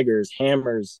 duskies, tigers,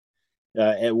 hammers.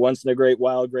 And once in a great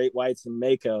while, great whites and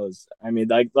makos. I mean,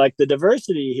 like the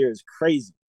diversity here is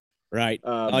crazy. Right.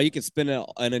 You could spend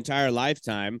an entire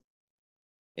lifetime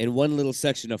in one little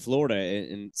section of Florida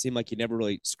and it seem like you never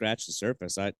really scratched the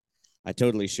surface. I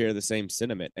totally share the same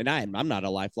sentiment. And I'm not a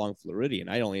lifelong Floridian.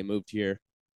 I only moved here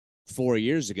 4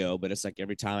 years ago, but it's like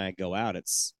every time I go out,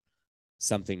 it's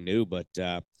something new. But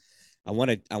I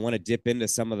want to dip into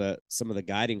some of the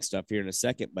guiding stuff here in a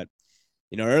second. But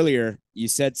earlier you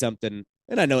said something,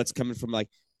 and I know it's coming from like,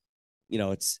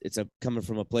 it's coming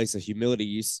from a place of humility.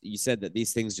 You said that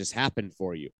these things just happen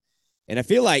for you, and I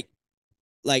feel like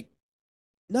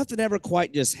nothing ever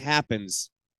quite just happens,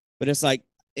 but it's like,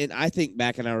 and I think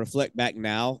back and I reflect back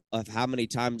now of how many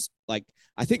times, like,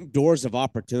 I think doors of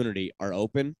opportunity are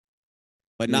open,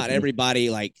 but not everybody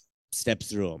like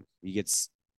steps through them. You get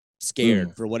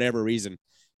scared for whatever reason.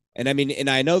 And I mean, and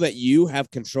I know that you have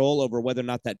control over whether or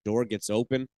not that door gets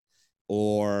open,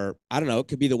 or I don't know, it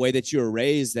could be the way that you were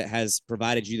raised that has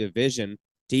provided you the vision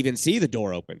to even see the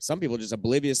door open. Some people just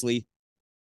obliviously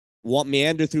want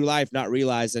meander through life, not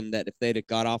realizing that if they'd have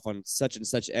got off on such and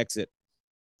such exit,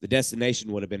 the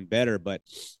destination would have been better. But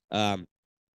the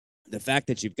fact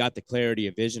that you've got the clarity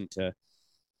of vision to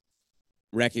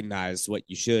recognize what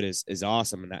you should is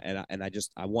awesome. And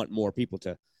I want more people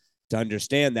to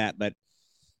understand that. But,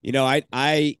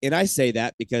 I say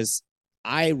that because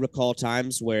I recall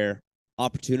times where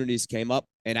opportunities came up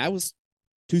and I was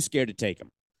too scared to take them.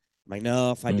 I'm like,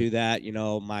 no, if I do that,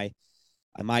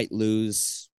 I might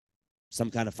lose some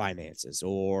kind of finances,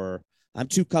 or I'm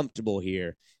too comfortable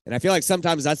here. And I feel like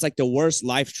sometimes that's like the worst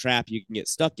life trap you can get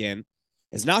stuck in.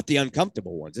 It's not the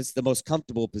uncomfortable ones. It's the most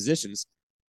comfortable positions,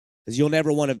 because you'll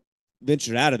never want to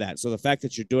venture out of that. So the fact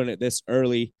that you're doing it this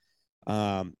early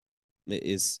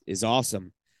is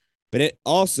awesome. But it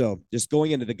also just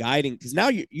going into the guiding, because now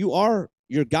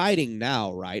you're guiding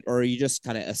now, right? Or are you just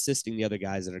kind of assisting the other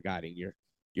guys that are guiding? You're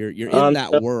in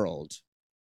that world.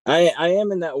 I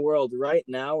am in that world right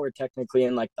now. We're technically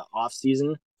in like the off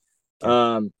season.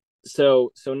 Okay. So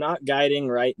not guiding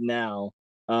right now.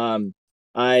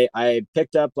 I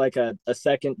picked up like a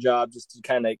second job just to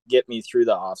kind of get me through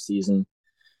the off season.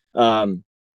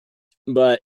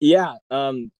 But yeah,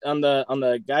 on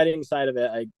the guiding side of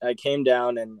it, I came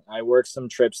down and I worked some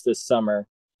trips this summer,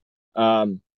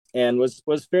 and was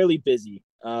fairly busy.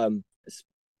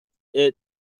 It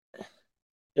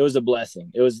was a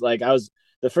blessing. It was like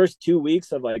the first 2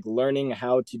 weeks of like learning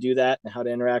how to do that and how to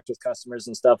interact with customers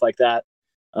and stuff like that.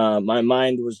 My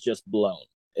mind was just blown.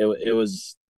 It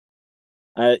was,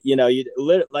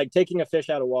 like taking a fish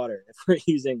out of water, if we're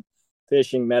using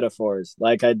fishing metaphors.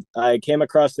 Like I came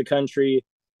across the country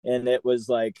and it was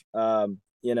like,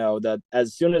 that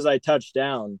as soon as I touched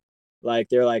down, like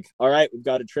they're like, all right, we've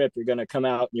got a trip. You're going to come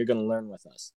out and you're going to learn with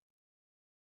us.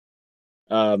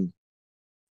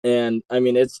 And I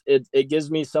mean, it gives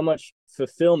me so much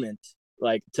fulfillment,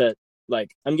 like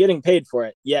I'm getting paid for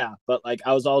it. Yeah. But like,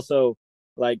 I was also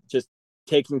like just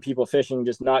taking people fishing,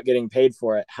 just not getting paid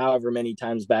for it, however many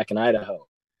times back in Idaho.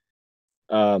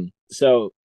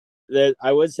 So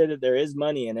I would say that there is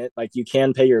money in it. Like you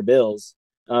can pay your bills.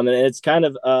 And it's kind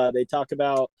of, they talk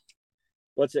about,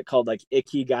 what's it called? Like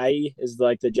ikigai is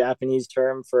like the Japanese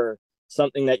term for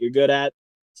something that you're good at,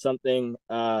 something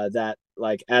that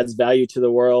like adds value to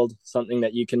the world, something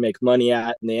that you can make money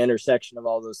at. And the intersection of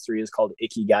all those three is called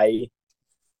ikigai.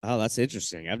 Oh, that's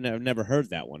interesting. I've never heard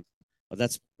that one. But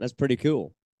that's pretty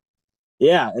cool.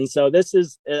 Yeah. And so this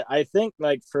is, I think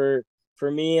like for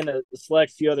me and a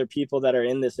select few other people that are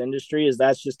in this industry, is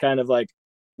that's just kind of like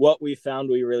what we found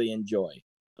we really enjoy.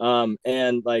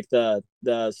 And like the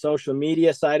social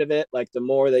media side of it, like the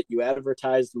more that you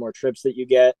advertise, the more trips that you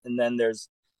get. And then there's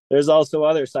also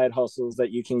other side hustles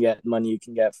that you can get money you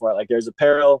can get for it. Like there's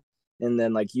apparel, and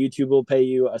then like YouTube will pay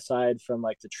you aside from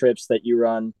like the trips that you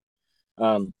run.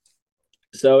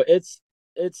 So it's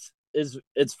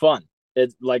fun.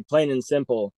 It's like plain and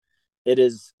simple. It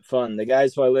is fun. The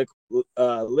guys who I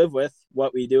live with,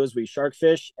 what we do is we shark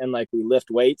fish and like we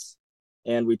lift weights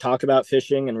and we talk about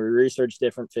fishing and we research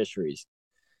different fisheries.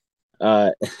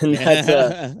 And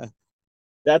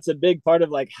that's a big part of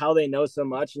like how they know so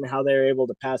much and how they're able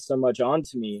to pass so much on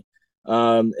to me.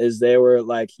 Is they were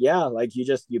like, yeah, like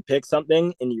you pick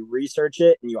something and you research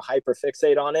it and you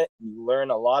hyperfixate on it and you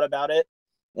learn a lot about it,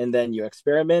 and then you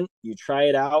experiment, you try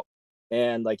it out,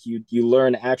 and like you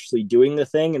learn actually doing the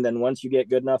thing. And then once you get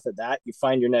good enough at that, you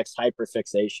find your next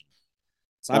hyperfixation.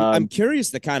 So I'm curious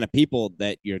the kind of people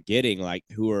that you're getting, like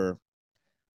who are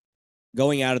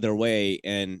going out of their way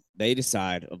and they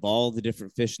decide, of all the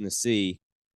different fish in the sea,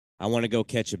 I want to go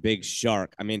catch a big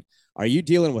shark. I mean, are you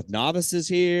dealing with novices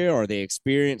here, or are they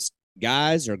experienced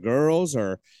guys or girls,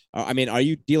 or I mean, are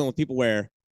you dealing with people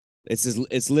where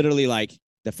it's literally like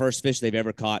the first fish they've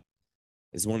ever caught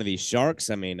is one of these sharks?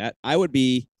 I mean, I would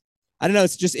be, I don't know.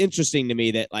 It's just interesting to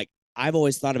me that like I've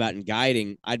always thought about in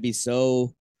guiding, I'd be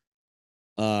so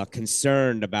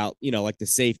concerned about, like the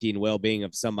safety and well-being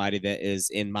of somebody that is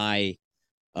in my,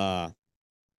 I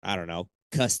don't know,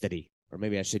 custody, or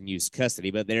maybe I shouldn't use custody,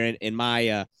 but they're in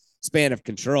my span of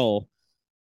control.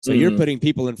 So you're putting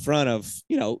people in front of,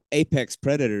 apex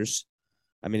predators.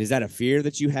 I mean, is that a fear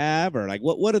that you have, or like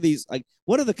what are these, like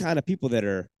what are the kind of people that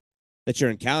you're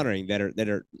encountering that are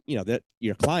that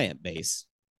your client base?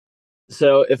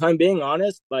 So if I'm being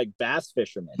honest, like bass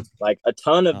fishermen, like a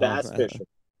ton of bass fishermen.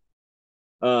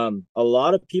 A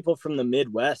lot of people from the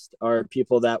Midwest are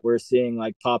people that we're seeing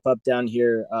like pop up down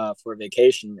here for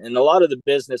vacation. And a lot of the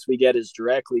business we get is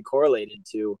directly correlated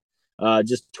to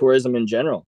just tourism in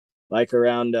general. like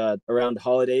around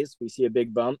holidays, we see a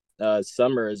big bump.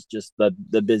 Summer is just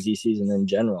the busy season in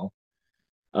general.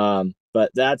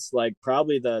 But that's like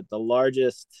probably the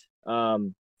largest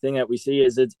thing that we see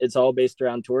is it's all based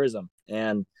around tourism.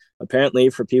 And apparently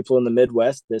for people in the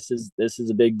Midwest, this is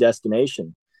a big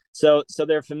destination. So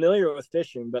they're familiar with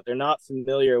fishing, but they're not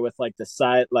familiar with like the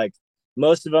side. Like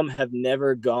most of them have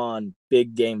never gone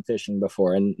big game fishing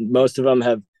before, and most of them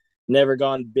have never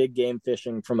gone big game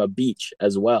fishing from a beach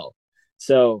as well.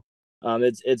 So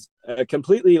it's a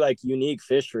completely like unique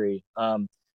fishery. And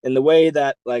the way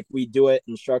that like we do it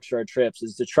and structure our trips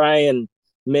is to try and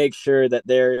make sure that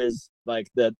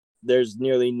there's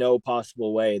nearly no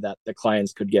possible way that the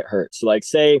clients could get hurt. So like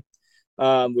say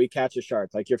we catch a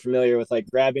shark, like you're familiar with like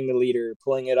grabbing the leader,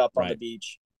 pulling it up on the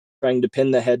beach, trying to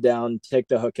pin the head down, take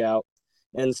the hook out.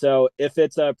 And so if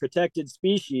it's a protected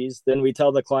species, then we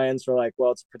tell the clients, we're like,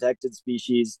 well, it's a protected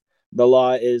species. The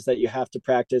law is that you have to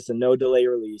practice a no delay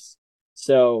release.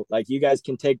 So like you guys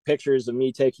can take pictures of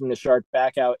me taking the shark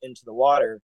back out into the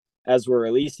water as we're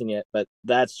releasing it. But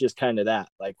that's just kind of that.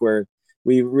 Like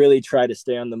we really try to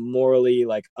stay on the morally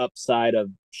like upside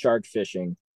of shark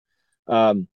fishing.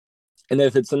 And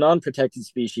if it's a non-protected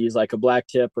species like a black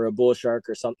tip or a bull shark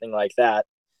or something like that,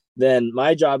 then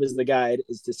my job as the guide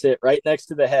is to sit right next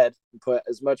to the head and put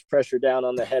as much pressure down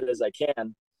on the head as I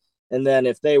can. And then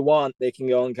if they want, they can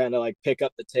go and kind of like pick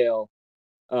up the tail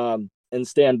and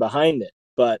stand behind it.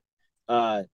 But,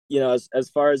 as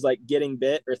far as like getting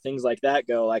bit or things like that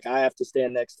go, like I have to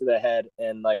stand next to the head,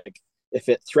 and like if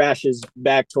it thrashes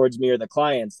back towards me or the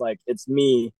clients, like it's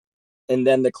me and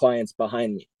then the clients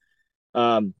behind me.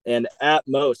 And at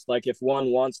most, like if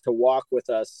one wants to walk with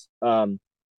us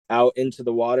out into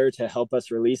the water to help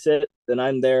us release it, then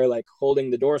I'm there like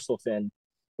holding the dorsal fin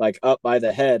like up by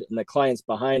the head and the client's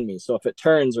behind me. So if it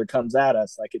turns or comes at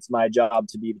us, like it's my job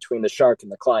to be between the shark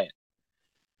and the client.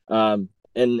 And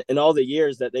in all the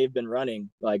years that they've been running,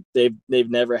 like they've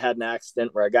never had an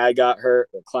accident where a guy got hurt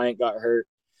or a client got hurt.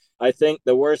 I think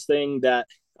the worst thing that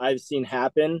I've seen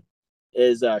happen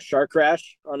is a shark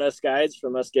rash on us guides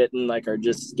from us getting like our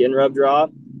just skin rubbed raw.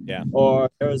 Yeah. Or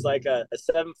there was like a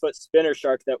 7-foot spinner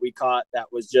shark that we caught that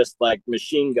was just like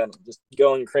machine gunning, just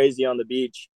going crazy on the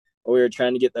beach while we were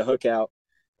trying to get the hook out.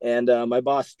 And my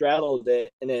boss straddled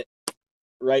it and it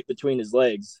right between his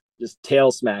legs, just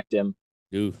tail smacked him.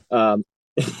 Ooh.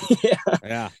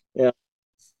 Yeah.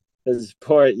 His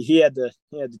poor, he had to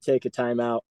take a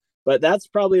timeout. But that's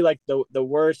probably like the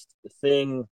worst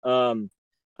thing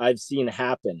I've seen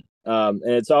happen. And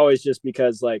it's always just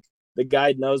because like the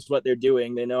guide knows what they're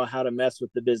doing. They know how to mess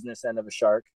with the business end of a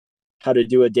shark, how to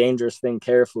do a dangerous thing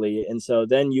carefully. And so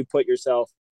then you put yourself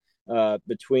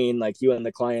between like you and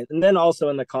the client. And then also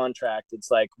in the contract, it's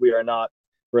like we are not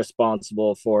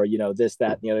responsible for, this,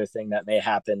 that, and the other thing that may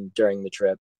happen during the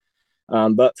trip.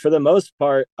 But for the most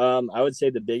part, I would say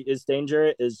the biggest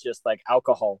danger is just like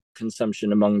alcohol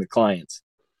consumption among the clients.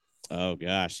 Oh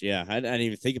gosh. Yeah. I didn't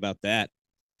even think about that.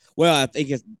 Well, I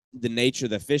think the nature of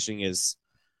the fishing is,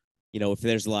 if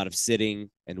there's a lot of sitting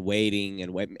and waiting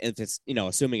and if it's,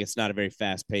 assuming it's not a very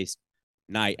fast paced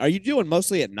night, are you doing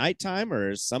mostly at nighttime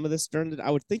or is some of this during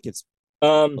I would think it's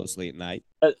mostly at night.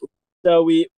 So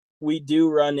we do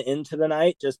run into the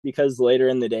night just because later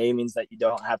in the day means that you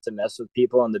don't have to mess with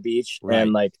people on the beach, right?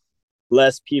 And like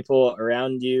less people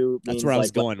around you. That's where I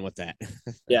was going with that.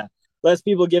 Yeah. Less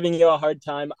people giving you a hard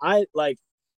time.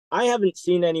 I haven't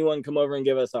seen anyone come over and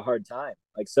give us a hard time.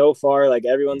 Like so far, like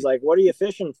everyone's like, what are you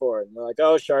fishing for? And they're like,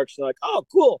 oh, sharks. And they're like, oh,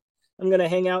 cool. I'm going to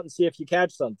hang out and see if you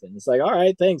catch something. It's like, all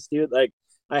right, thanks, dude. Like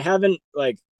I haven't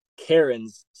like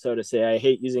Karens, so to say. I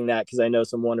hate using that because I know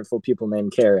some wonderful people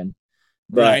named Karen.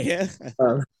 But,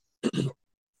 right.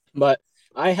 But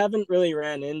I haven't really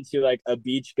ran into like a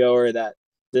beach goer that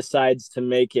decides to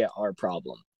make it our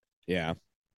problem. Yeah.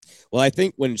 Well, I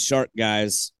think when shark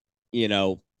guys,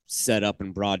 set up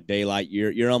in broad daylight,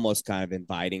 you're almost kind of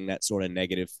inviting that sort of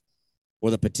negative or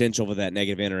the potential for that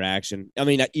negative interaction. I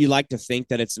mean, you like to think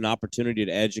that it's an opportunity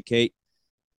to educate.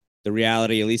 The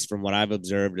reality, at least from what I've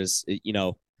observed, is,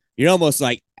 you're almost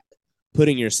like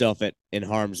putting yourself in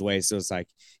harm's way. So it's like,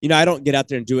 I don't get out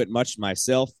there and do it much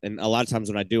myself. And a lot of times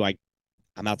when I do, I'm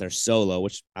out there solo,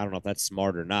 which I don't know if that's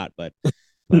smart or not, but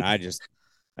I just,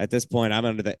 at this point, I'm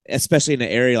under especially in an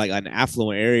area like an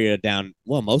affluent area down.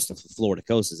 Well, most of the Florida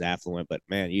coast is affluent, but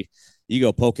man, you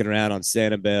go poking around on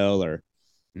Sanibel or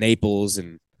Naples,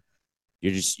 and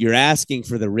you're asking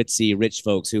for the ritzy rich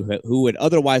folks who would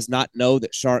otherwise not know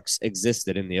that sharks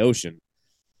existed in the ocean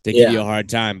to give you a hard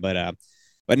time. But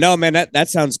no, man, that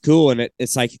sounds cool, and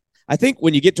it's like I think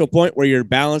when you get to a point where you're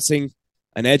balancing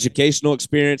an educational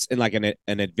experience and like an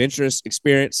adventurous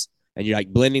experience, and you're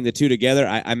like blending the two together,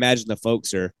 I imagine the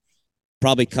folks are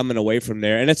probably coming away from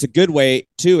there. And it's a good way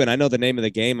too. And I know the name of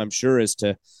the game, I'm sure, is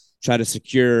to try to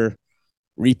secure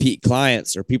repeat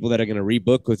clients or people that are going to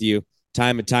rebook with you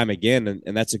time and time again.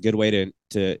 And that's a good way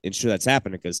to ensure that's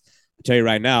happening. Because I tell you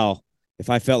right now, if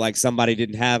I felt like somebody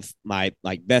didn't have my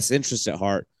like best interest at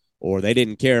heart, or they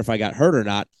didn't care if I got hurt or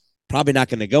not, probably not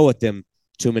going to go with them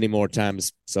too many more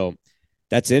times. So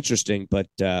that's interesting. But,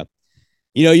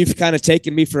 you've kind of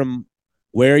taken me from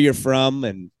where you're from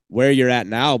and where you're at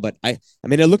now. But I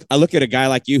look at a guy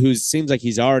like you who seems like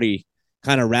he's already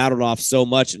kind of rattled off so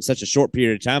much in such a short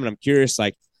period of time. And I'm curious,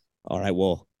 like, all right,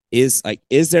 well, is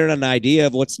there an idea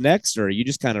of what's next, or are you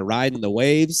just kind of riding the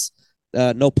waves?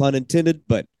 No pun intended,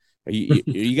 but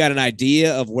you got an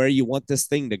idea of where you want this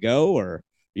thing to go, or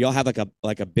you all have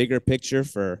like a bigger picture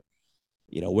for,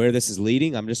 where this is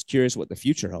leading? I'm just curious what the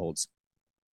future holds.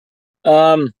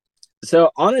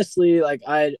 So honestly, like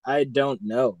I don't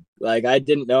know. Like I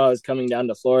didn't know I was coming down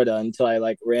to Florida until I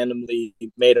like randomly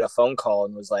made a phone call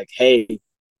and was like, "Hey,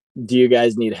 do you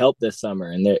guys need help this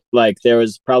summer?" And there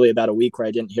was probably about a week where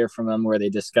I didn't hear from them, where they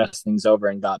discussed things over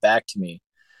and got back to me.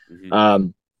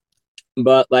 Mm-hmm.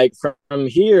 But like from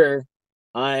here,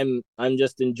 I'm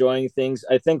just enjoying things.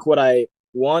 I think what I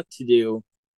want to do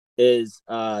is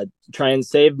try and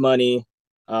save money,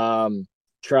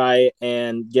 try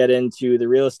and get into the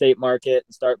real estate market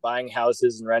and start buying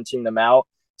houses and renting them out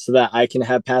so that I can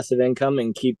have passive income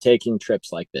and keep taking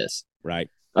trips like this. Right.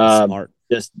 Smart.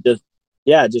 Just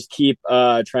keep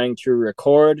trying to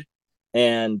record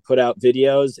and put out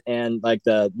videos, and like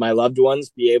my loved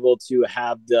ones be able to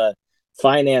have the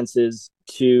finances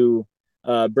to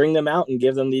bring them out and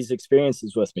give them these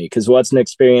experiences with me. Because what's an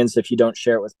experience if you don't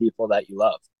share it with people that you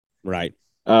love? Right.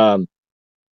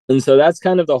 And so that's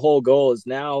kind of the whole goal. Is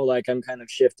now like I'm kind of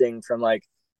shifting from like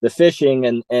the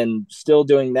fishing and still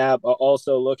doing that, but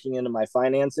also looking into my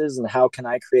finances and how can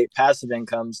I create passive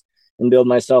incomes and build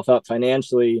myself up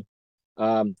financially,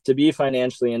 to be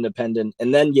financially independent,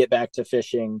 and then get back to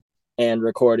fishing and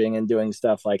recording and doing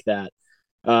stuff like that.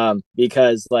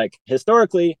 Because like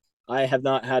historically, I have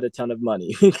not had a ton of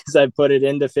money because I've put it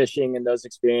into fishing and those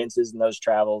experiences and those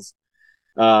travels.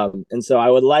 And so I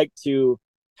would like to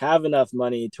have enough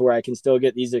money to where I can still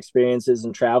get these experiences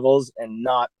and travels and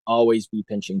not always be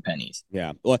pinching pennies.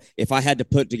 Yeah. Well, if I had to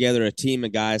put together a team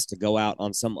of guys to go out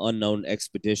on some unknown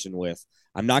expedition with,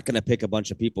 I'm not going to pick a bunch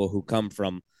of people who come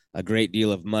from a great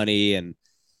deal of money and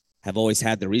have always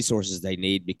had the resources they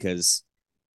need, because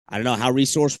I don't know, how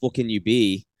resourceful can you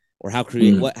be, or how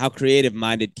creative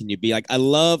minded can you be? Like, I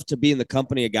love to be in the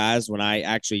company of guys when I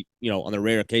actually, on the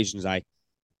rare occasions I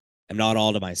am not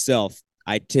all to myself.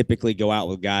 I typically go out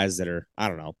with guys that are, I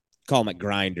don't know, call them like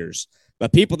grinders,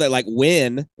 but people that like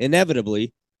win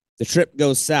inevitably. The trip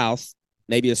goes south,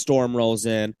 maybe a storm rolls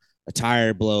in, a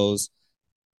tire blows,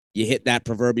 you hit that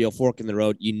proverbial fork in the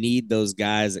road. You need those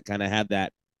guys that kind of have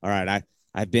that. All right,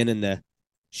 I've been in the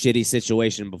shitty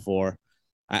situation before.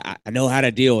 I know how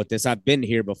to deal with this. I've been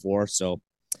here before, so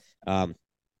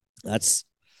that's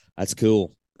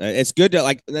cool. It's good to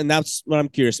like, and that's what I'm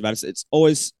curious about. It's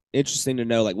always interesting to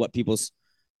know like what people's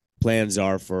plans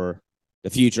are for the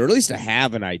future, or at least to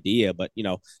have an idea, but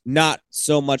not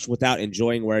so much without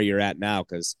enjoying where you're at now,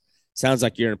 because it sounds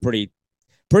like you're in a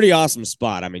pretty awesome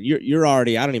spot. I mean, you're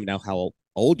already, I don't even know how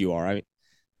old you are. I mean,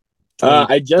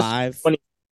 25? I just 20,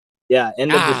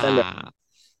 end of December.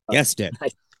 Guessed it.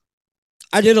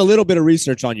 I did a little bit of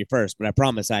research on you first, but I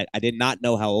promise I did not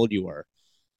know how old you were.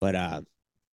 But I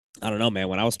don't know, man.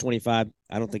 When I was 25,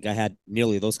 I don't think I had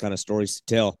nearly those kind of stories to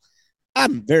tell.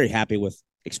 I'm very happy with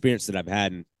experience that I've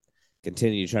had and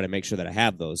continue to try to make sure that I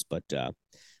have those. But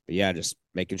yeah, just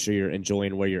making sure you're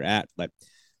enjoying where you're at. But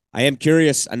I am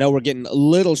curious. I know we're getting a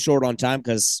little short on time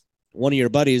because one of your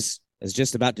buddies is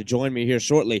just about to join me here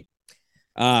shortly.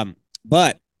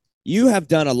 But you have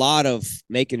done a lot of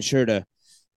making sure to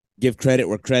give credit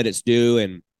where credit's due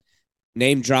and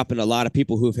name dropping a lot of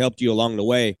people who've helped you along the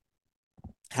way.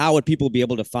 How would people be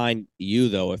able to find you,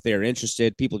 though, if they're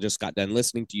interested? People just got done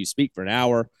listening to you speak for an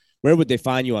hour. Where would they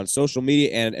find you on social media,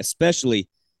 and especially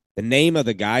the name of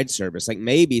the guide service? Like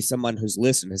maybe someone who's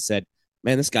listened has said,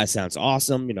 man, this guy sounds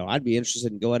awesome. I'd be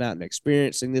interested in going out and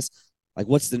experiencing this. Like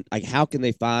how can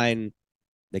they find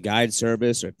the guide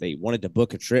service, or if they wanted to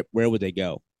book a trip, where would they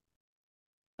go?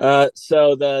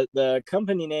 So the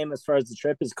company name as far as the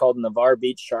trip is called Navarre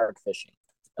Beach Shark Fishing.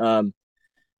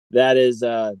 That is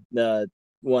the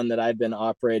one that I've been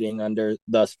operating under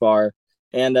thus far.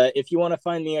 And if you want to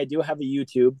find me, I do have a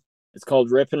YouTube. It's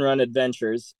called Rip and Run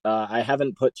Adventures. I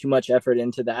haven't put too much effort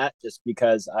into that just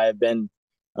because I've been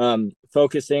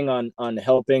focusing on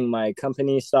helping my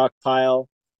company stockpile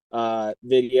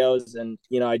videos, and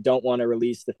I don't want to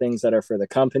release the things that are for the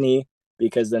company,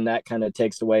 because then that kind of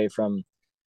takes away from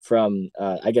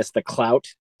I guess the clout,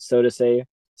 so to say,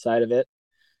 side of it.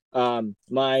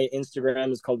 My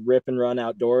Instagram is called Rip and Run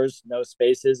Outdoors, no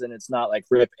spaces, and it's not like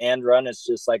Rip and Run, it's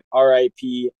just like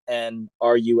RIPNRUN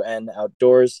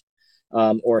Outdoors.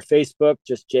 Or Facebook,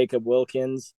 just Jacob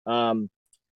Wilkins.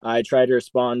 I try to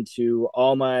respond to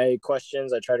all my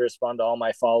questions. I try to respond to all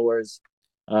my followers,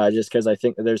 just because I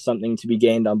think that there's something to be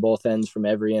gained on both ends from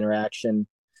every interaction.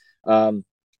 And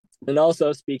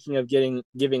also, speaking of giving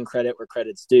credit where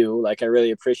credit's due, like, I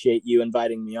really appreciate you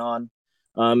inviting me on.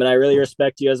 And I really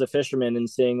respect you as a fisherman, and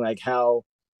seeing like how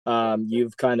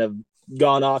you've kind of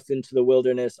gone off into the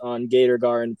wilderness on gator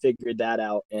gar and figured that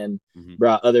out, and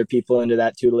brought other people into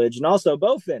that tutelage. And also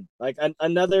bowfin, like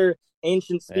another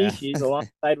ancient species,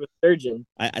 alongside with sturgeon.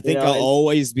 I think I'll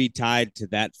always be tied to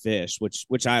that fish,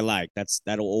 which I like.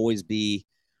 That'll always be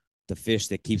the fish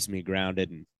that keeps me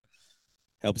grounded and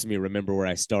helps me remember where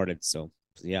I started. So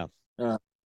yeah.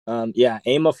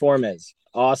 Amorphomes,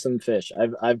 awesome fish.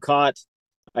 I've caught,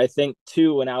 I think,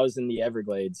 2 when I was in the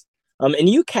Everglades. And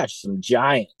you catch some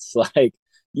giants. Like,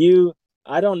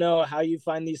 I don't know how you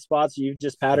find these spots. You've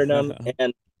just patterned them.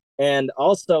 And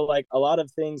also, like, a lot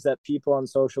of things that people on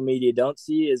social media don't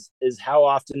see is how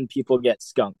often people get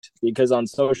skunked, because on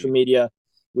social media,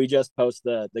 we just post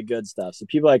the good stuff. So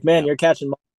people are like, man, you're catching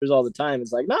monsters all the time.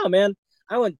 It's like, no, man,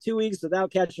 I went 2 weeks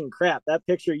without catching crap. That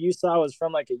picture you saw was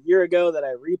from like a year ago that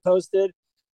I reposted.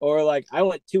 Or like, I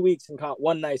went 2 weeks and caught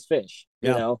one nice fish, you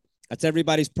know? That's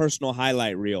everybody's personal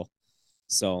highlight reel.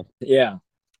 So, yeah.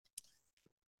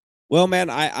 Well, man,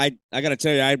 I got to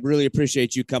tell you, I really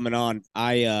appreciate you coming on.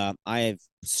 I have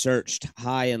searched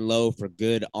high and low for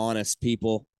good, honest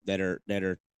people that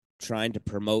are trying to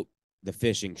promote the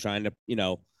fishing, trying to,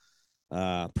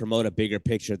 promote a bigger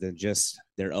picture than just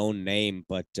their own name.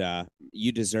 But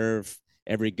you deserve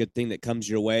every good thing that comes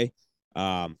your way.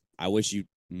 I wish you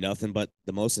nothing but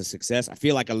the most of success. I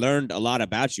feel like I learned a lot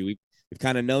about you. We've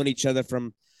kind of known each other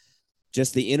from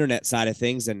just the internet side of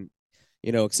things, and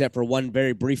except for one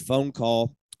very brief phone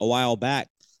call a while back,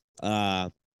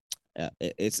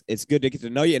 it's good to get to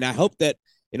know you. And I hope that,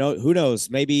 who knows,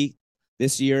 maybe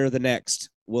this year or the next,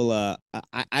 we'll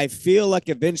I feel like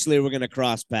eventually we're going to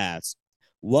cross paths.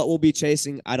 What we'll be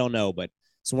chasing, I don't know, but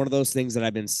it's one of those things that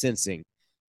I've been sensing.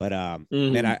 But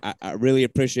man, I really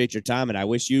appreciate your time, and I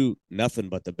wish you nothing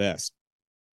but the best.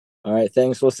 All right,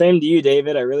 thanks. Well, same to you,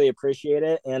 David. I really appreciate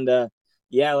it. And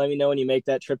let me know when you make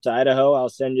that trip to Idaho. I'll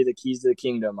send you the keys to the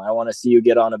kingdom. I want to see you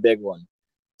get on a big one.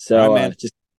 So right,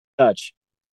 just touch.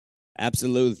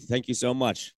 Absolutely. Thank you so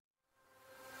much.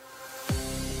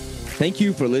 Thank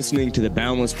you for listening to the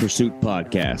Boundless Pursuit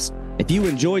podcast. If you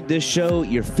enjoyed this show,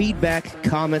 your feedback,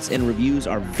 comments, and reviews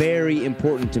are very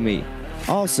important to me.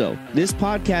 Also, this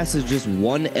podcast is just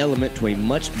one element to a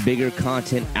much bigger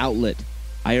content outlet.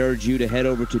 I urge you to head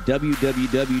over to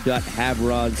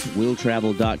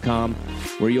www.havrodswilltravel.com,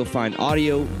 where you'll find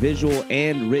audio, visual,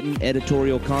 and written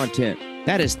editorial content.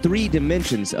 That is 3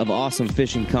 dimensions of awesome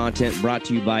fishing content brought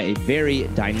to you by a very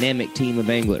dynamic team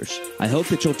of anglers. I hope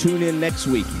that you'll tune in next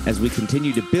week as we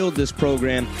continue to build this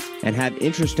program and have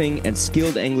interesting and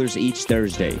skilled anglers each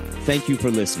Thursday. Thank you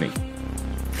for listening.